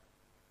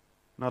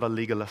 not a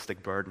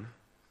legalistic burden.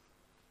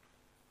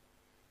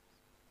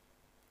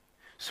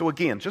 So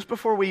again, just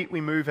before we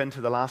move into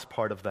the last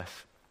part of this,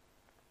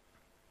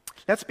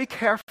 let's be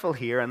careful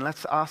here and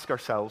let's ask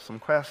ourselves some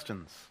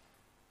questions.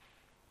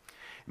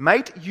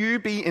 Might you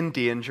be in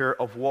danger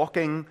of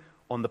walking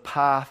on the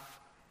path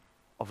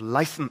of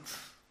license?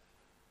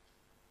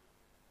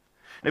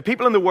 Now,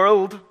 people in the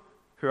world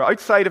who are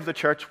outside of the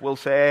church will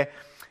say,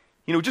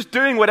 just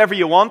doing whatever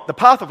you want, the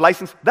path of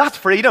license, that's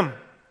freedom.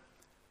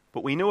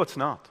 But we know it's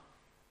not.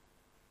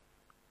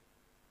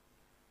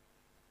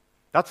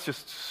 That's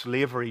just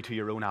slavery to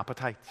your own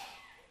appetites.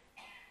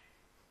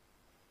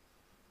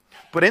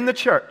 But in the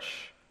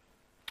church,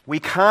 we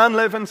can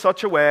live in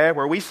such a way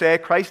where we say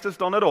Christ has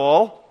done it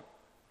all,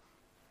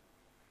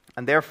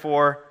 and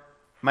therefore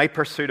my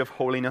pursuit of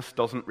holiness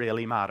doesn't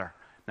really matter.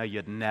 Now,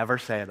 you'd never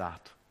say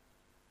that.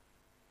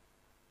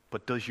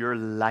 But does your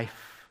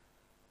life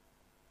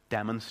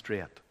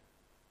demonstrate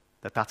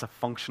that that's a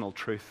functional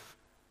truth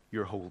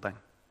you're holding?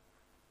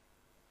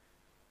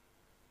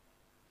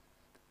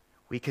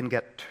 We can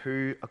get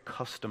too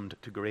accustomed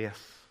to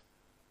grace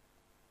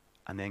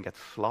and then get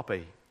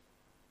sloppy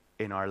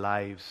in our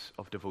lives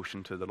of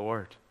devotion to the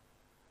Lord.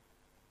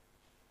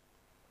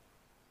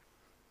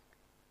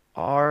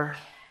 Our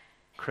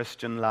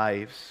Christian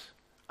lives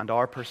and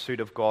our pursuit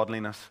of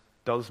godliness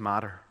does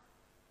matter.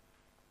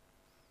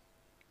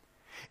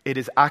 It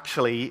is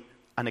actually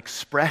an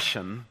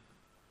expression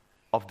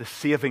of the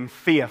saving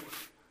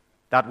faith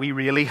that we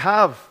really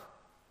have.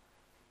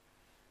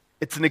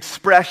 It's an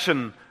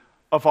expression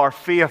of our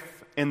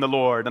faith in the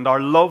Lord and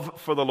our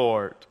love for the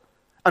Lord.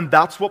 And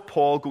that's what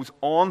Paul goes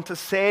on to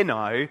say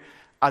now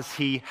as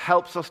he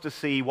helps us to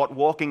see what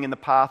walking in the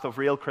path of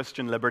real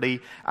Christian liberty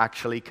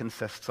actually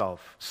consists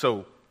of.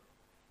 So,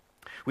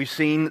 we've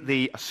seen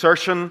the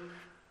assertion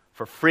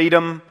for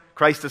freedom,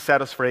 Christ has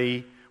set us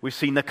free. We've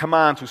seen the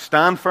command to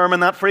stand firm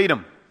in that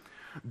freedom.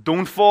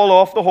 Don't fall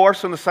off the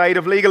horse on the side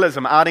of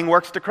legalism, adding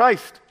works to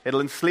Christ. It'll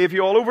enslave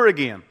you all over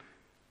again.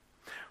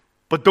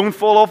 But don't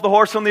fall off the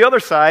horse on the other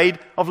side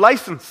of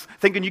license,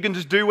 thinking you can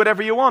just do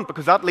whatever you want,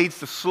 because that leads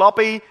to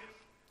sloppy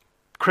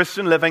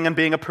Christian living and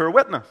being a poor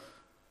witness.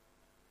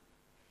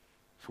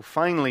 So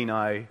finally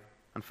now,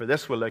 and for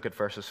this we'll look at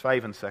verses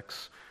 5 and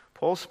 6,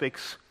 Paul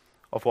speaks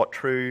of what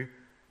true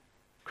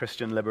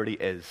Christian liberty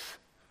is.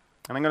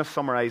 And I'm going to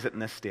summarize it in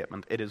this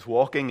statement. It is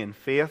walking in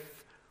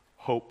faith,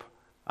 hope,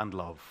 and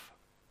love.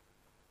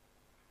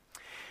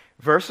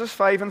 Verses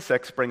 5 and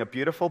 6 bring a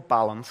beautiful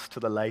balance to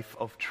the life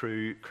of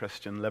true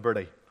Christian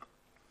liberty.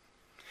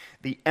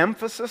 The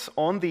emphasis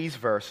on these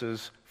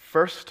verses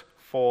first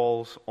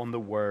falls on the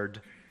word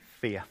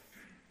faith.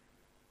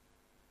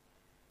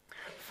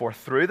 For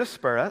through the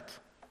Spirit,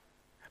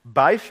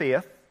 by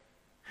faith,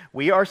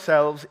 we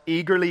ourselves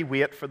eagerly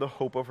wait for the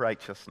hope of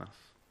righteousness.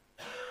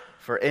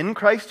 For in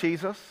Christ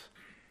Jesus,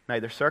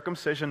 neither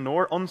circumcision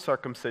nor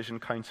uncircumcision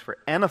counts for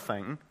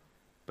anything,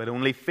 but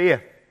only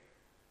faith,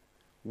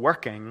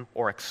 working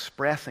or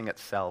expressing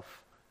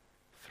itself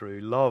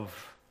through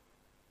love.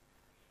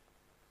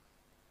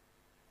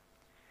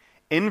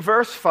 In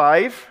verse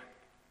 5,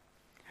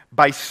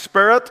 by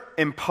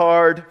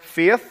Spirit-empowered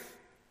faith,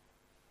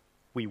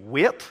 we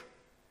wait.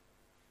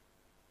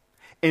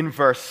 In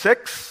verse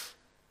 6,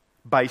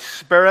 by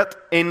Spirit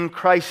in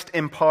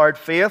Christ-empowered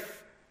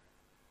faith,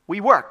 we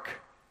work.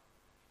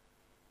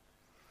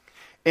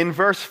 In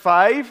verse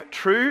 5,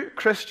 true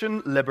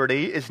Christian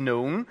liberty is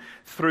known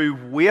through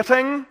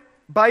waiting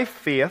by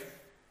faith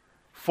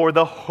for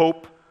the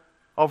hope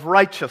of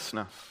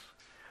righteousness.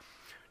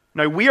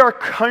 Now, we are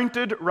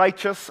counted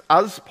righteous,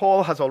 as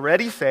Paul has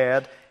already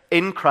said,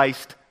 in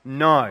Christ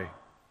now.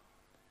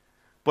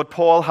 But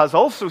Paul has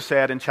also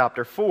said in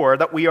chapter 4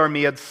 that we are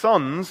made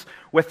sons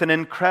with an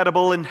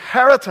incredible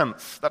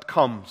inheritance that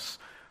comes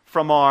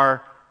from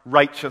our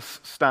righteous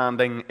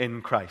standing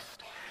in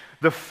Christ.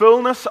 The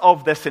fullness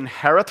of this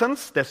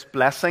inheritance, this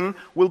blessing,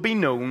 will be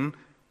known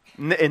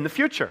in the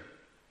future.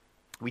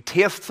 We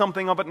taste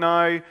something of it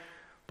now,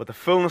 but the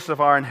fullness of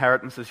our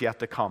inheritance is yet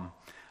to come.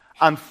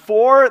 And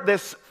for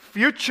this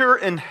future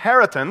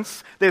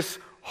inheritance, this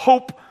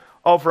hope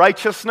of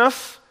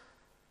righteousness,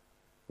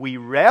 we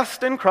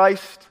rest in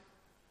Christ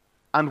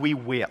and we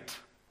wait.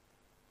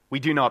 We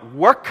do not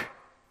work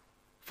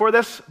for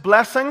this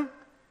blessing,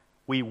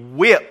 we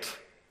wait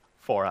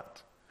for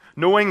it,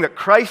 knowing that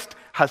Christ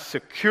has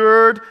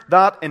secured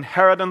that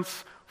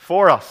inheritance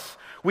for us.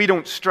 We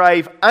don't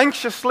strive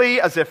anxiously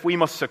as if we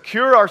must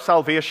secure our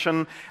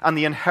salvation and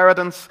the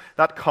inheritance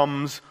that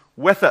comes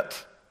with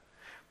it.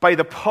 By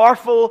the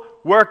powerful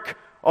work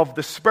of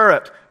the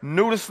Spirit,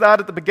 notice that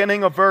at the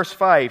beginning of verse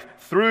 5,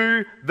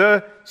 through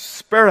the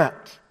Spirit.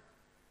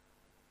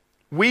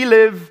 We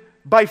live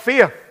by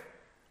faith.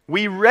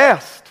 We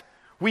rest.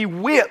 We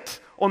wait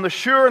on the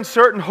sure and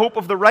certain hope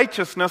of the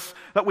righteousness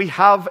that we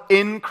have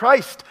in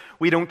Christ.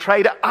 We don't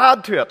try to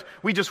add to it.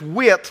 We just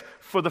wait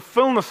for the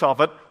fullness of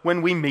it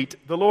when we meet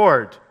the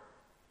Lord.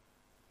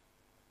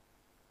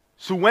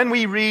 So when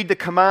we read the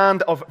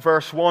command of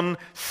verse 1,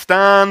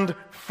 stand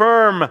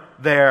firm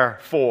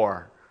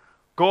therefore,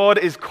 God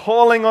is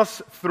calling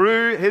us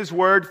through His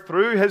Word,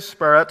 through His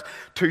Spirit,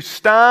 to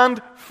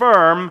stand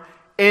firm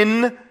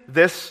in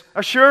this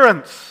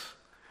assurance.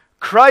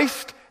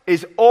 Christ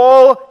is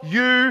all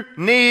you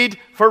need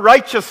for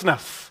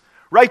righteousness.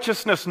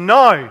 Righteousness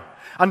now,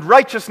 and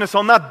righteousness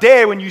on that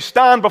day when you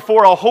stand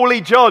before a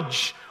holy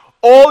judge.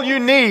 All you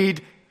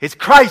need is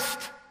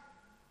Christ.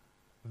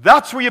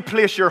 That's where you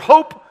place your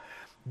hope.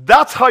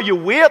 That's how you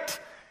wait,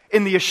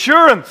 in the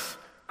assurance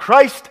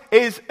Christ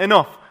is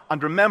enough.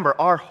 And remember,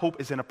 our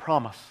hope is in a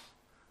promise.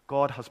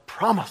 God has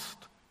promised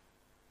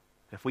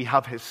that if we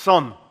have His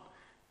Son,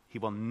 He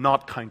will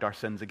not count our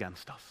sins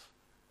against us.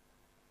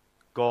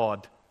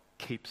 God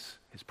keeps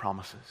His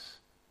promises.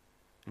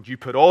 And you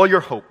put all your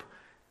hope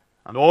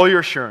and all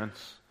your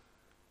assurance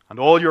and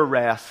all your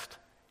rest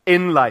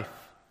in life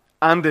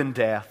and in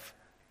death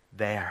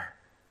there.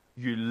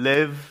 You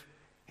live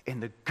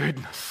in the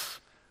goodness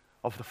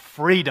of the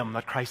freedom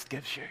that Christ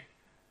gives you.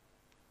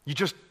 You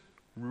just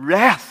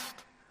rest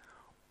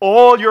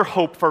all your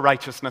hope for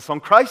righteousness on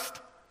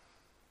Christ.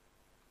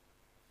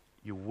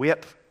 You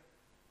wait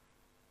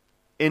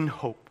in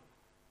hope,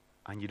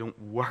 and you don't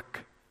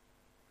work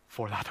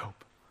for that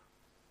hope.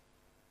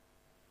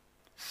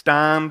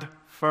 Stand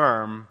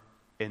firm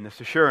in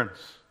this assurance.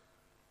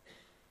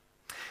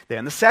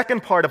 Then the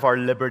second part of our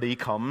liberty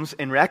comes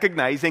in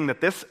recognizing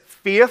that this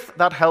faith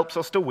that helps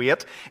us to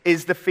wait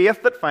is the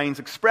faith that finds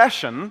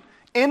expression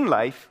in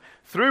life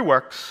through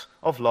works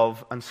of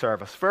love and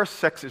service. Verse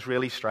 6 is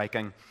really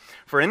striking.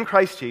 For in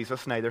Christ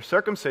Jesus, neither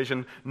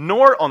circumcision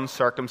nor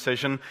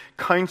uncircumcision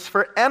counts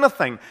for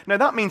anything. Now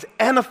that means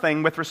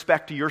anything with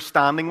respect to your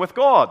standing with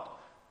God.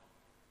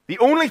 The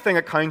only thing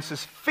that counts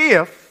is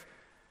faith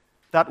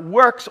that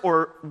works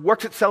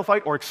itself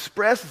out or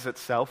expresses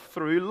itself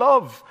through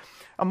love.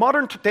 A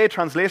modern day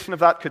translation of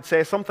that could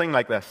say something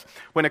like this.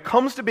 When it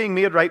comes to being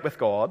made right with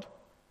God,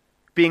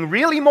 being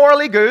really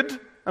morally good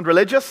and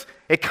religious,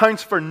 it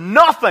counts for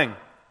nothing.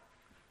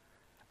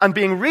 And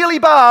being really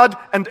bad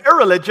and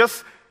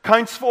irreligious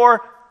counts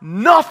for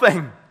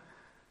nothing.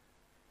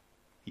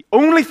 The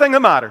only thing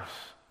that matters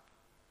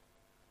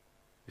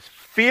is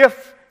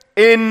faith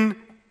in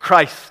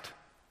Christ.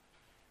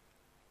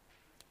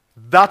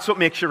 That's what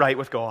makes you right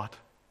with God.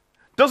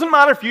 Doesn't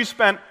matter if you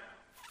spent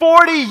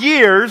 40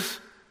 years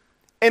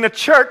in a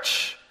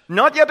church,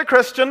 not yet a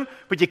Christian,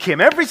 but you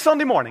came every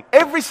Sunday morning,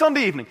 every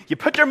Sunday evening. You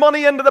put your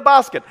money into the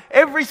basket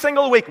every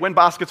single week when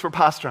baskets were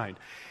passed around.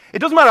 It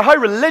doesn't matter how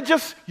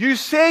religious you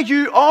say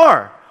you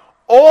are.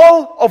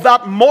 All of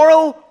that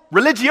moral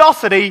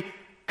religiosity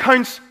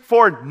counts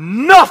for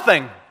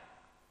nothing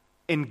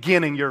in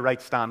gaining your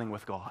right standing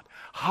with God.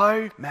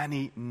 How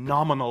many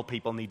nominal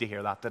people need to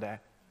hear that today?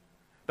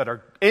 That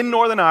are in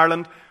Northern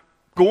Ireland,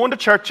 going to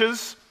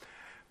churches,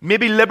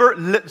 maybe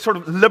sort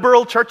of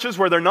liberal churches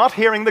where they're not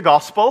hearing the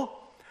gospel,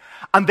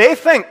 and they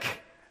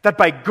think that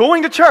by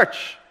going to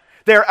church,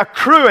 They're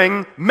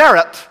accruing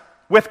merit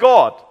with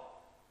God.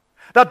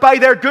 That by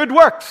their good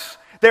works,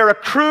 they're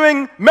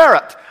accruing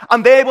merit.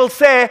 And they will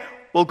say,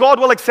 well, God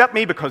will accept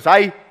me because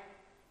I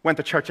went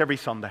to church every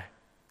Sunday.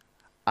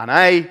 And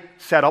I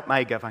set up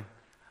my giving.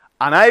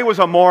 And I was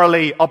a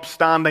morally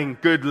upstanding,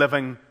 good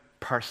living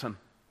person.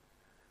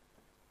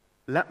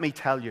 Let me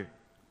tell you,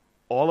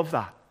 all of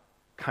that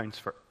counts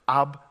for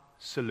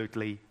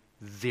absolutely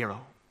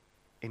zero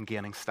in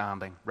gaining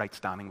right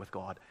standing with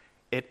God.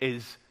 It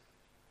is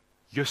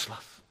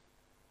useless.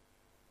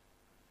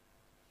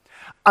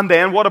 And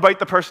then what about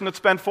the person that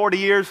spent 40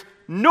 years,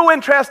 no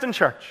interest in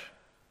church,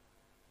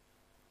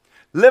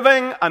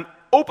 living an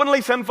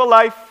openly sinful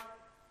life,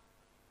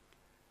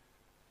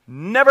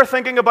 never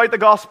thinking about the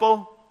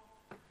gospel,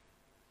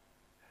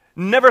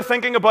 never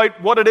thinking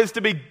about what it is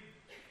to be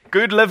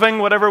good living,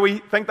 whatever we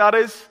think that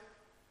is?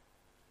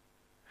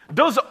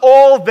 Does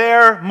all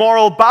their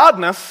moral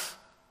badness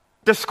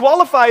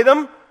disqualify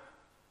them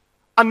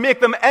and make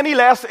them any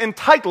less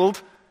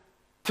entitled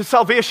to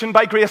salvation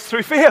by grace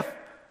through faith?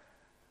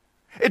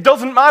 It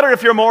doesn't matter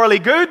if you're morally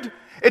good.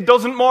 It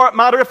doesn't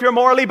matter if you're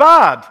morally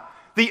bad.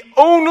 The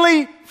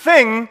only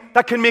thing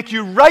that can make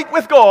you right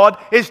with God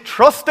is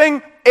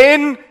trusting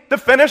in the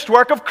finished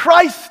work of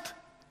Christ.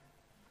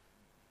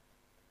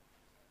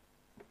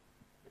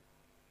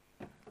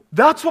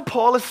 That's what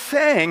Paul is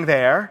saying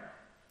there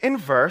in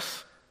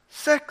verse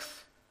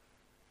 6.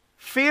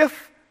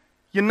 Faith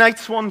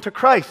unites one to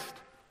Christ.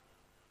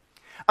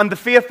 And the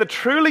faith that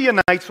truly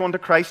unites one to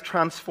Christ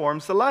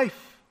transforms the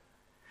life.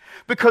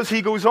 Because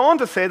he goes on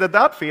to say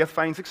that faith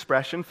finds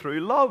expression through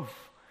love.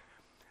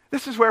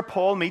 This is where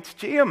Paul meets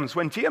James.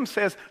 When James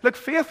says, look,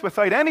 faith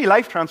without any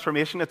life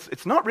transformation,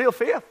 it's not real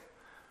faith.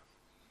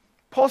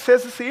 Paul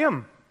says the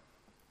same.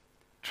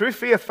 True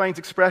faith finds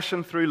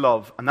expression through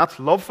love, and that's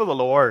love for the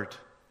Lord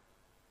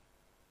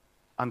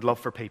and love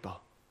for people.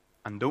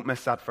 And don't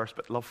miss that first,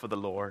 but love for the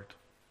Lord.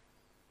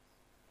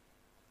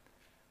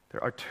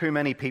 There are too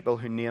many people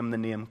who name the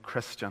name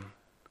Christian,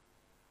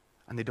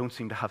 and they don't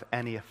seem to have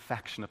any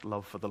affectionate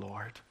love for the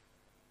Lord.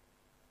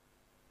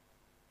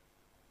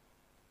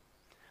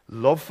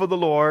 Love for the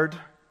Lord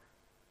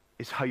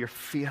is how your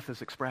faith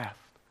is expressed.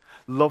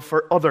 Love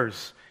for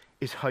others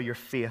is how your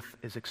faith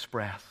is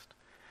expressed.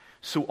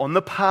 So on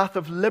the path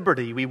of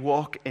liberty, we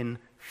walk in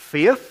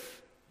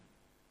faith,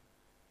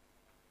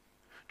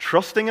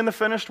 trusting in the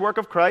finished work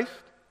of Christ.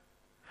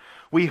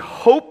 We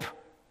hope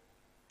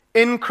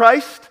in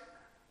Christ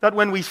that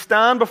when we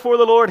stand before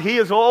the Lord, He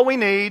is all we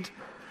need.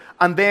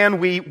 And then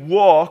we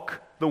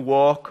walk the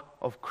walk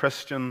of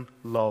Christian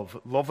love,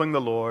 loving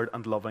the Lord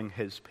and loving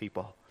His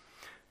people.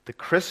 The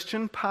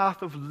Christian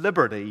path of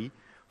liberty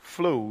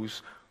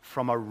flows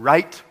from a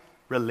right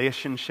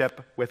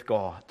relationship with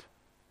God.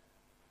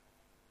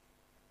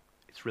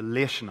 It's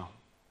relational.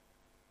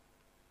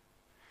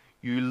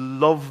 You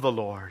love the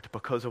Lord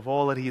because of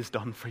all that He has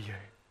done for you.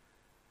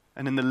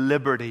 And in the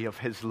liberty of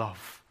His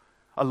love,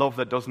 a love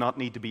that does not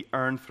need to be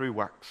earned through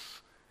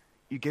works,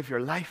 you give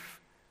your life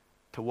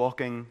to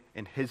walking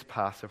in His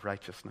path of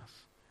righteousness.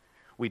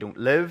 We don't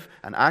live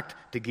and act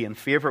to gain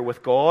favor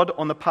with God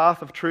on the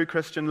path of true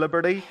Christian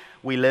liberty.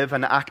 We live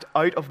and act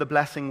out of the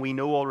blessing we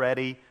know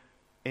already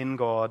in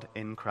God,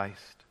 in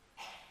Christ.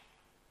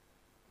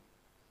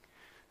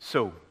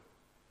 So,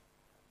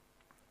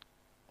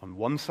 on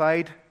one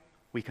side,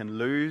 we can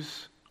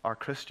lose our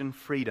Christian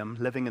freedom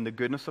living in the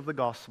goodness of the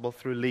gospel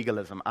through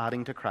legalism,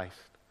 adding to Christ.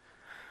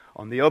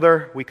 On the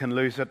other, we can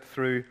lose it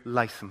through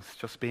license,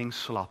 just being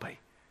sloppy.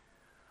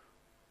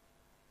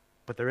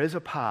 But there is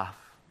a path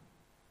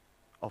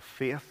of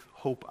faith,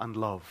 hope, and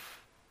love.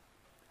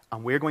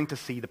 And we're going to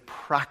see the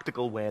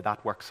practical way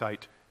that works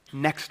out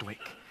next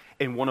week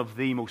in one of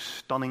the most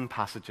stunning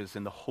passages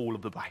in the whole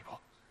of the Bible.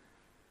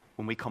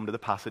 When we come to the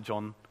passage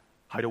on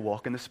how to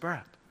walk in the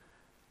Spirit,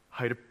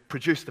 how to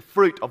produce the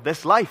fruit of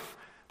this life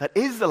that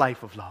is the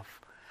life of love,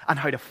 and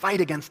how to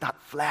fight against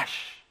that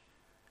flesh.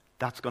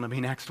 That's going to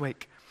be next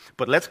week.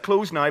 But let's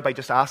close now by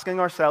just asking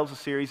ourselves a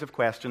series of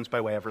questions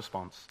by way of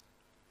response.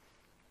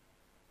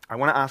 I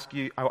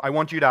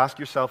want you to ask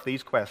yourself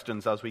these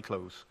questions as we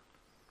close.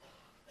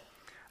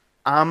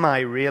 Am I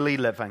really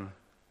living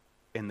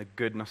in the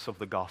goodness of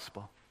the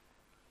gospel?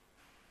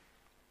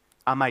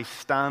 Am I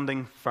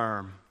standing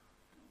firm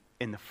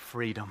in the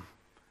freedom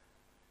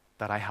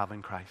that I have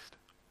in Christ?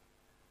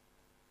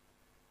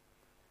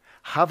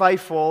 Have I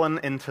fallen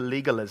into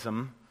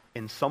legalism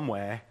in some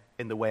way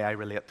in the way I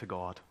relate to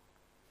God?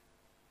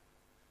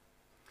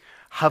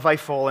 Have I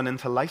fallen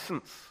into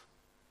license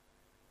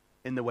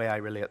in the way I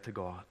relate to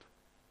God?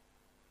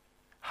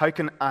 How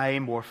can I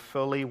more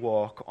fully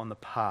walk on the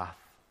path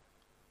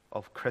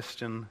of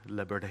Christian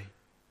liberty,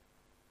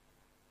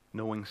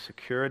 knowing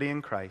security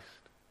in Christ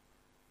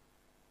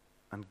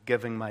and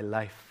giving my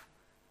life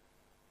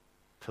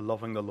to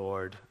loving the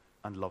Lord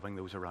and loving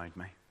those around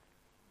me?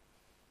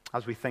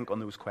 As we think on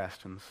those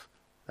questions,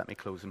 let me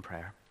close in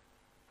prayer.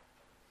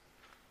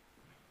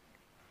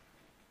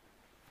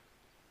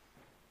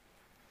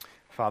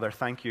 Father,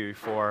 thank you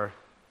for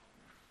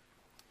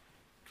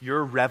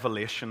your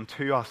revelation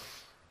to us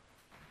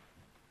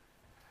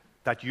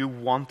that you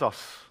want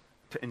us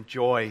to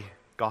enjoy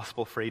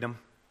gospel freedom.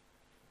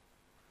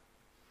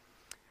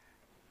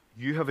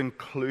 You have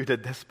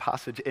included this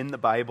passage in the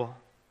Bible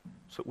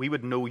so that we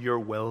would know your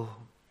will.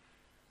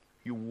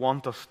 You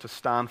want us to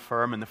stand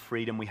firm in the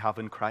freedom we have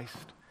in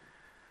Christ.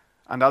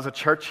 And as a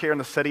church here in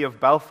the city of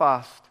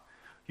Belfast,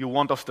 you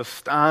want us to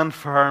stand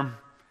firm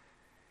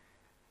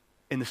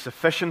in the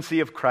sufficiency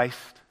of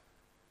Christ,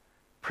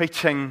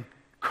 preaching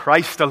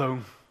Christ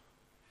alone,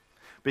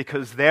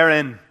 because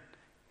therein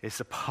is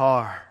the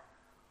power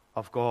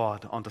of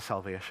God unto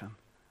salvation.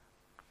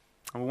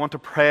 And we want to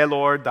pray,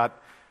 Lord, that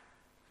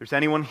if there's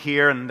anyone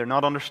here and they're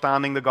not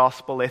understanding the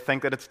gospel, they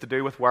think that it's to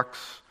do with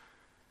works,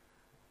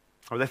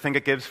 or they think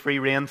it gives free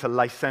rein to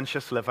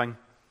licentious living,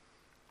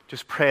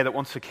 just pray that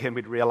once again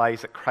we'd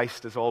realize that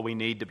Christ is all we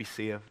need to be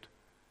saved.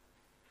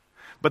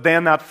 But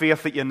then that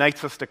faith that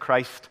unites us to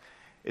Christ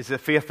is a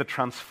faith that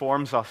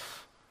transforms us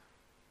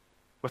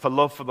with a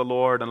love for the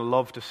Lord and a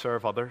love to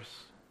serve others.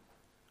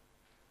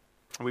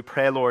 And we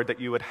pray, Lord, that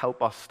you would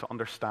help us to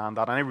understand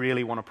that. And I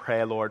really want to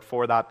pray, Lord,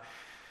 for that,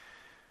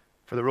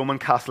 for the Roman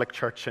Catholic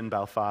Church in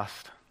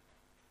Belfast.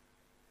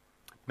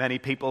 Many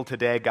people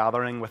today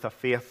gathering with a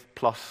faith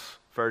plus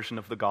version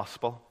of the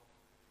gospel.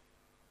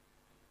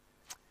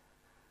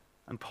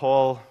 And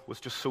Paul was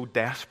just so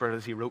desperate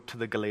as he wrote to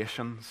the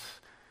Galatians,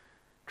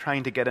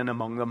 trying to get in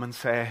among them and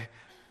say,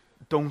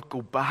 don't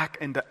go back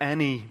into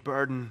any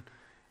burden,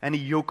 any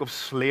yoke of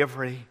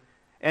slavery,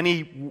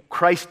 any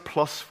Christ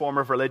plus form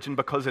of religion,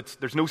 because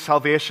there's no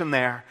salvation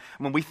there.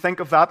 And when we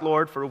think of that,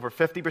 Lord, for over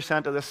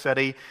 50% of this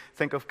city,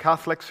 think of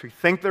Catholics who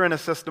think they're in a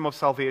system of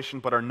salvation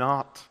but are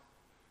not.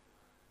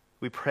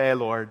 We pray,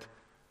 Lord,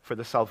 for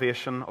the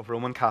salvation of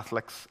Roman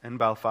Catholics in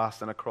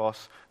Belfast and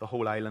across the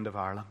whole island of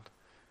Ireland.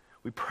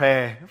 We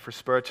pray for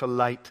spiritual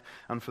light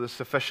and for the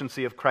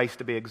sufficiency of Christ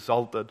to be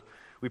exalted.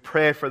 We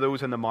pray for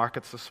those in the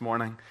markets this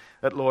morning,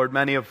 that, Lord,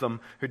 many of them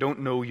who don't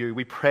know you,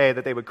 we pray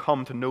that they would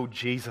come to know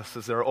Jesus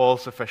as their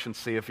all-sufficient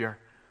Savior.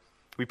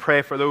 We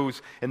pray for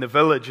those in the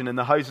village and in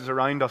the houses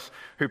around us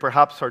who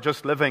perhaps are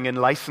just living in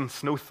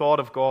license, no thought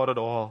of God at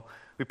all.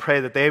 We pray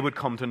that they would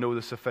come to know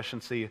the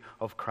sufficiency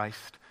of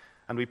Christ.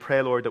 And we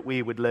pray, Lord, that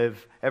we would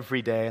live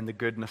every day in the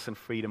goodness and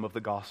freedom of the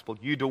gospel.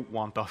 You don't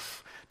want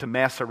us to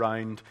mess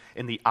around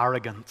in the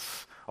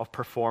arrogance of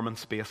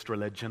performance-based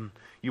religion.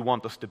 You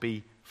want us to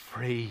be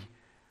free,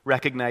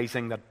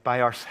 recognizing that by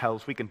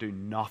ourselves we can do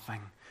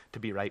nothing to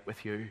be right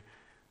with you,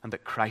 and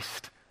that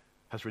Christ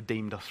has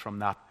redeemed us from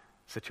that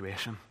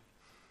situation.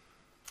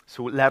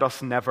 So let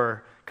us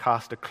never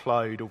cast a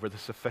cloud over the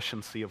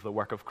sufficiency of the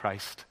work of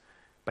Christ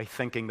by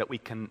thinking that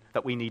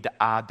we need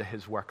to add to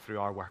his work through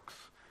our works.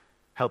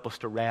 Help us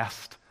to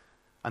rest,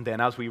 and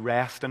then as we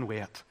rest and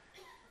wait,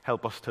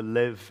 help us to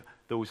live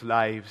those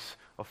lives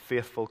of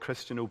faithful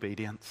Christian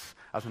obedience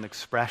as an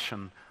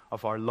expression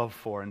of our love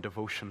for and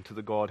devotion to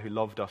the God who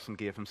loved us and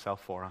gave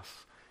himself for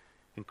us.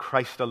 In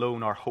Christ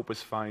alone our hope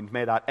is found.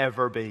 May that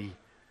ever be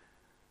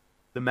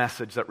the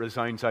message that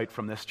resounds out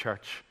from this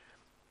church.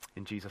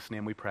 In Jesus'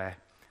 name we pray.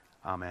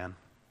 Amen.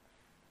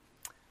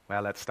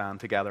 Well, let's stand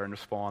together and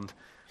respond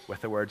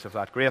with the words of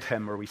that great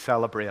hymn where we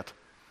celebrate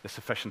the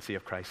sufficiency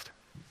of Christ.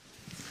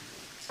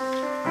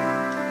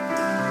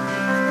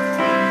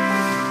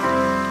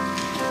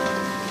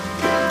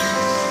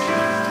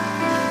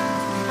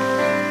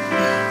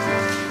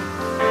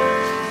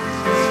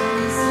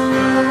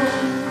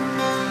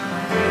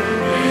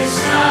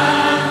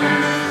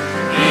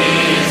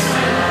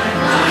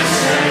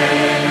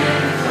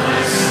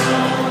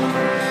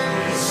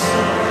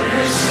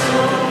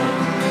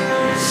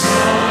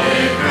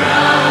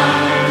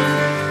 Ground,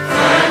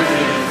 firm to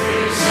the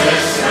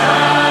fiercest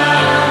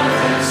ground,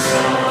 and so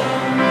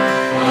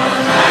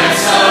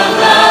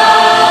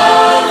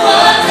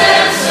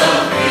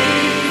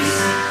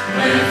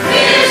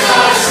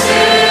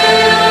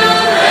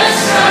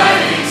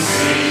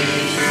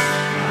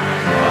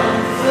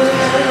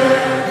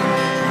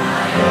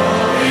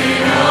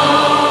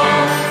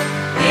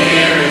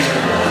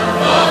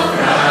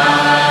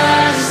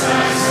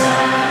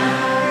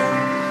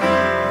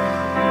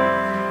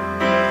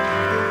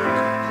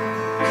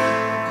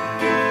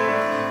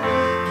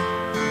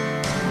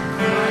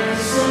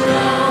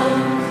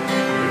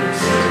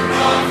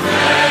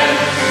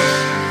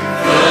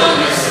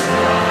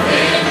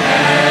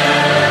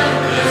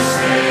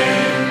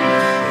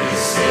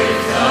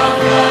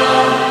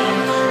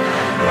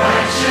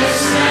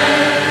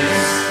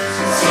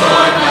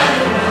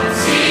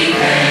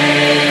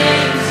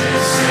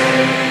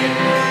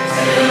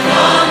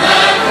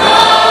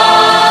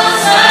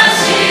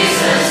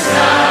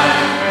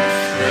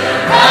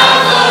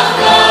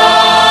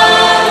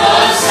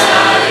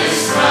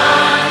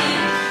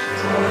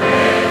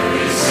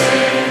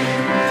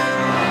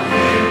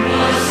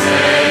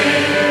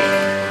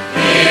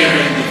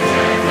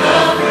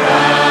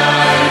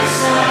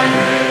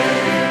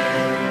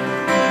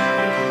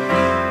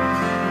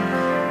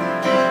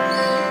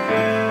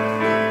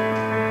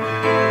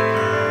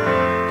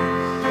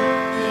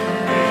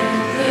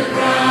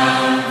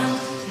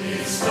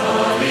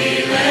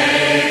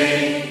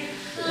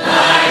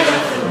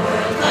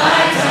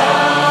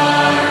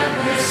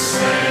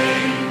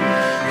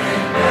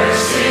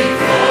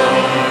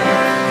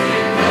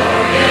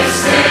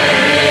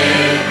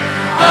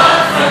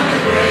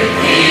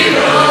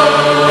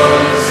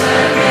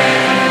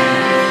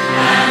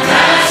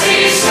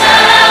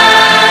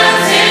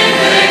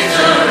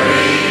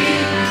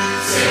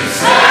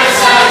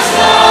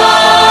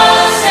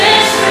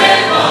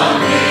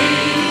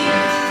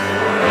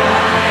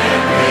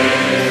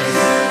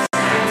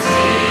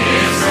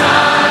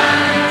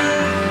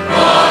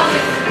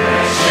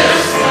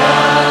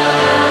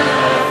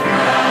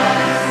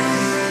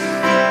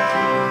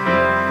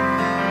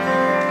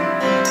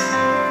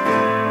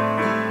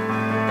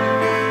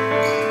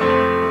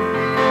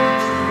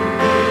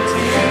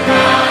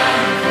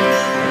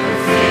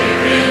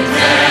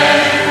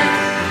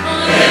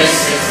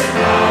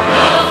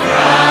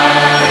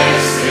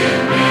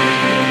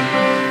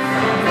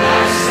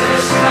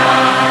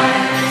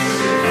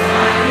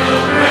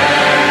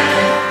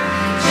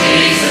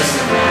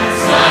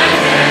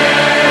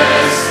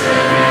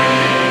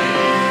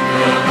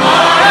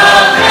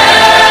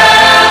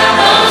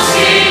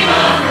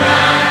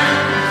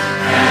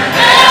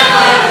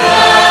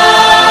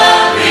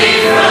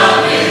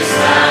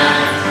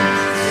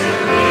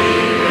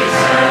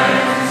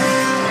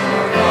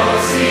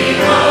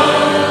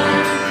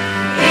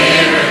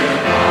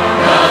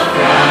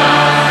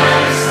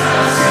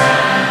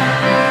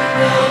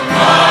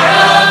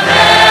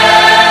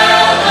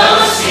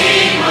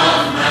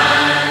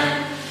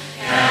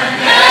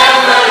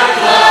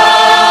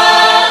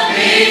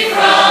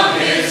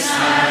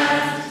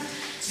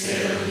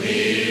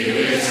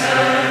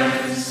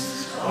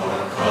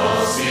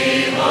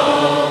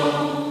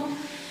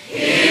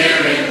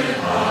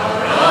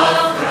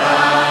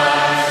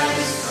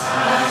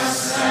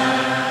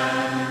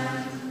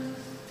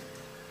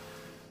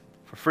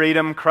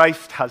freedom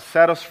Christ has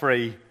set us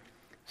free.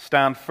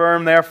 Stand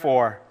firm,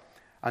 therefore,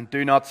 and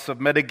do not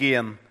submit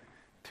again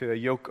to a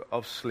yoke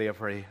of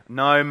slavery.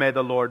 Now may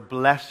the Lord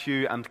bless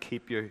you and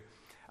keep you,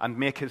 and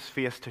make his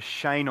face to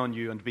shine on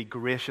you and be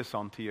gracious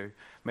unto you.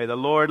 May the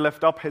Lord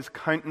lift up his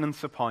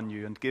countenance upon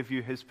you and give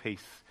you his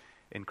peace.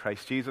 In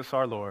Christ Jesus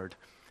our Lord.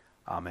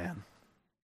 Amen.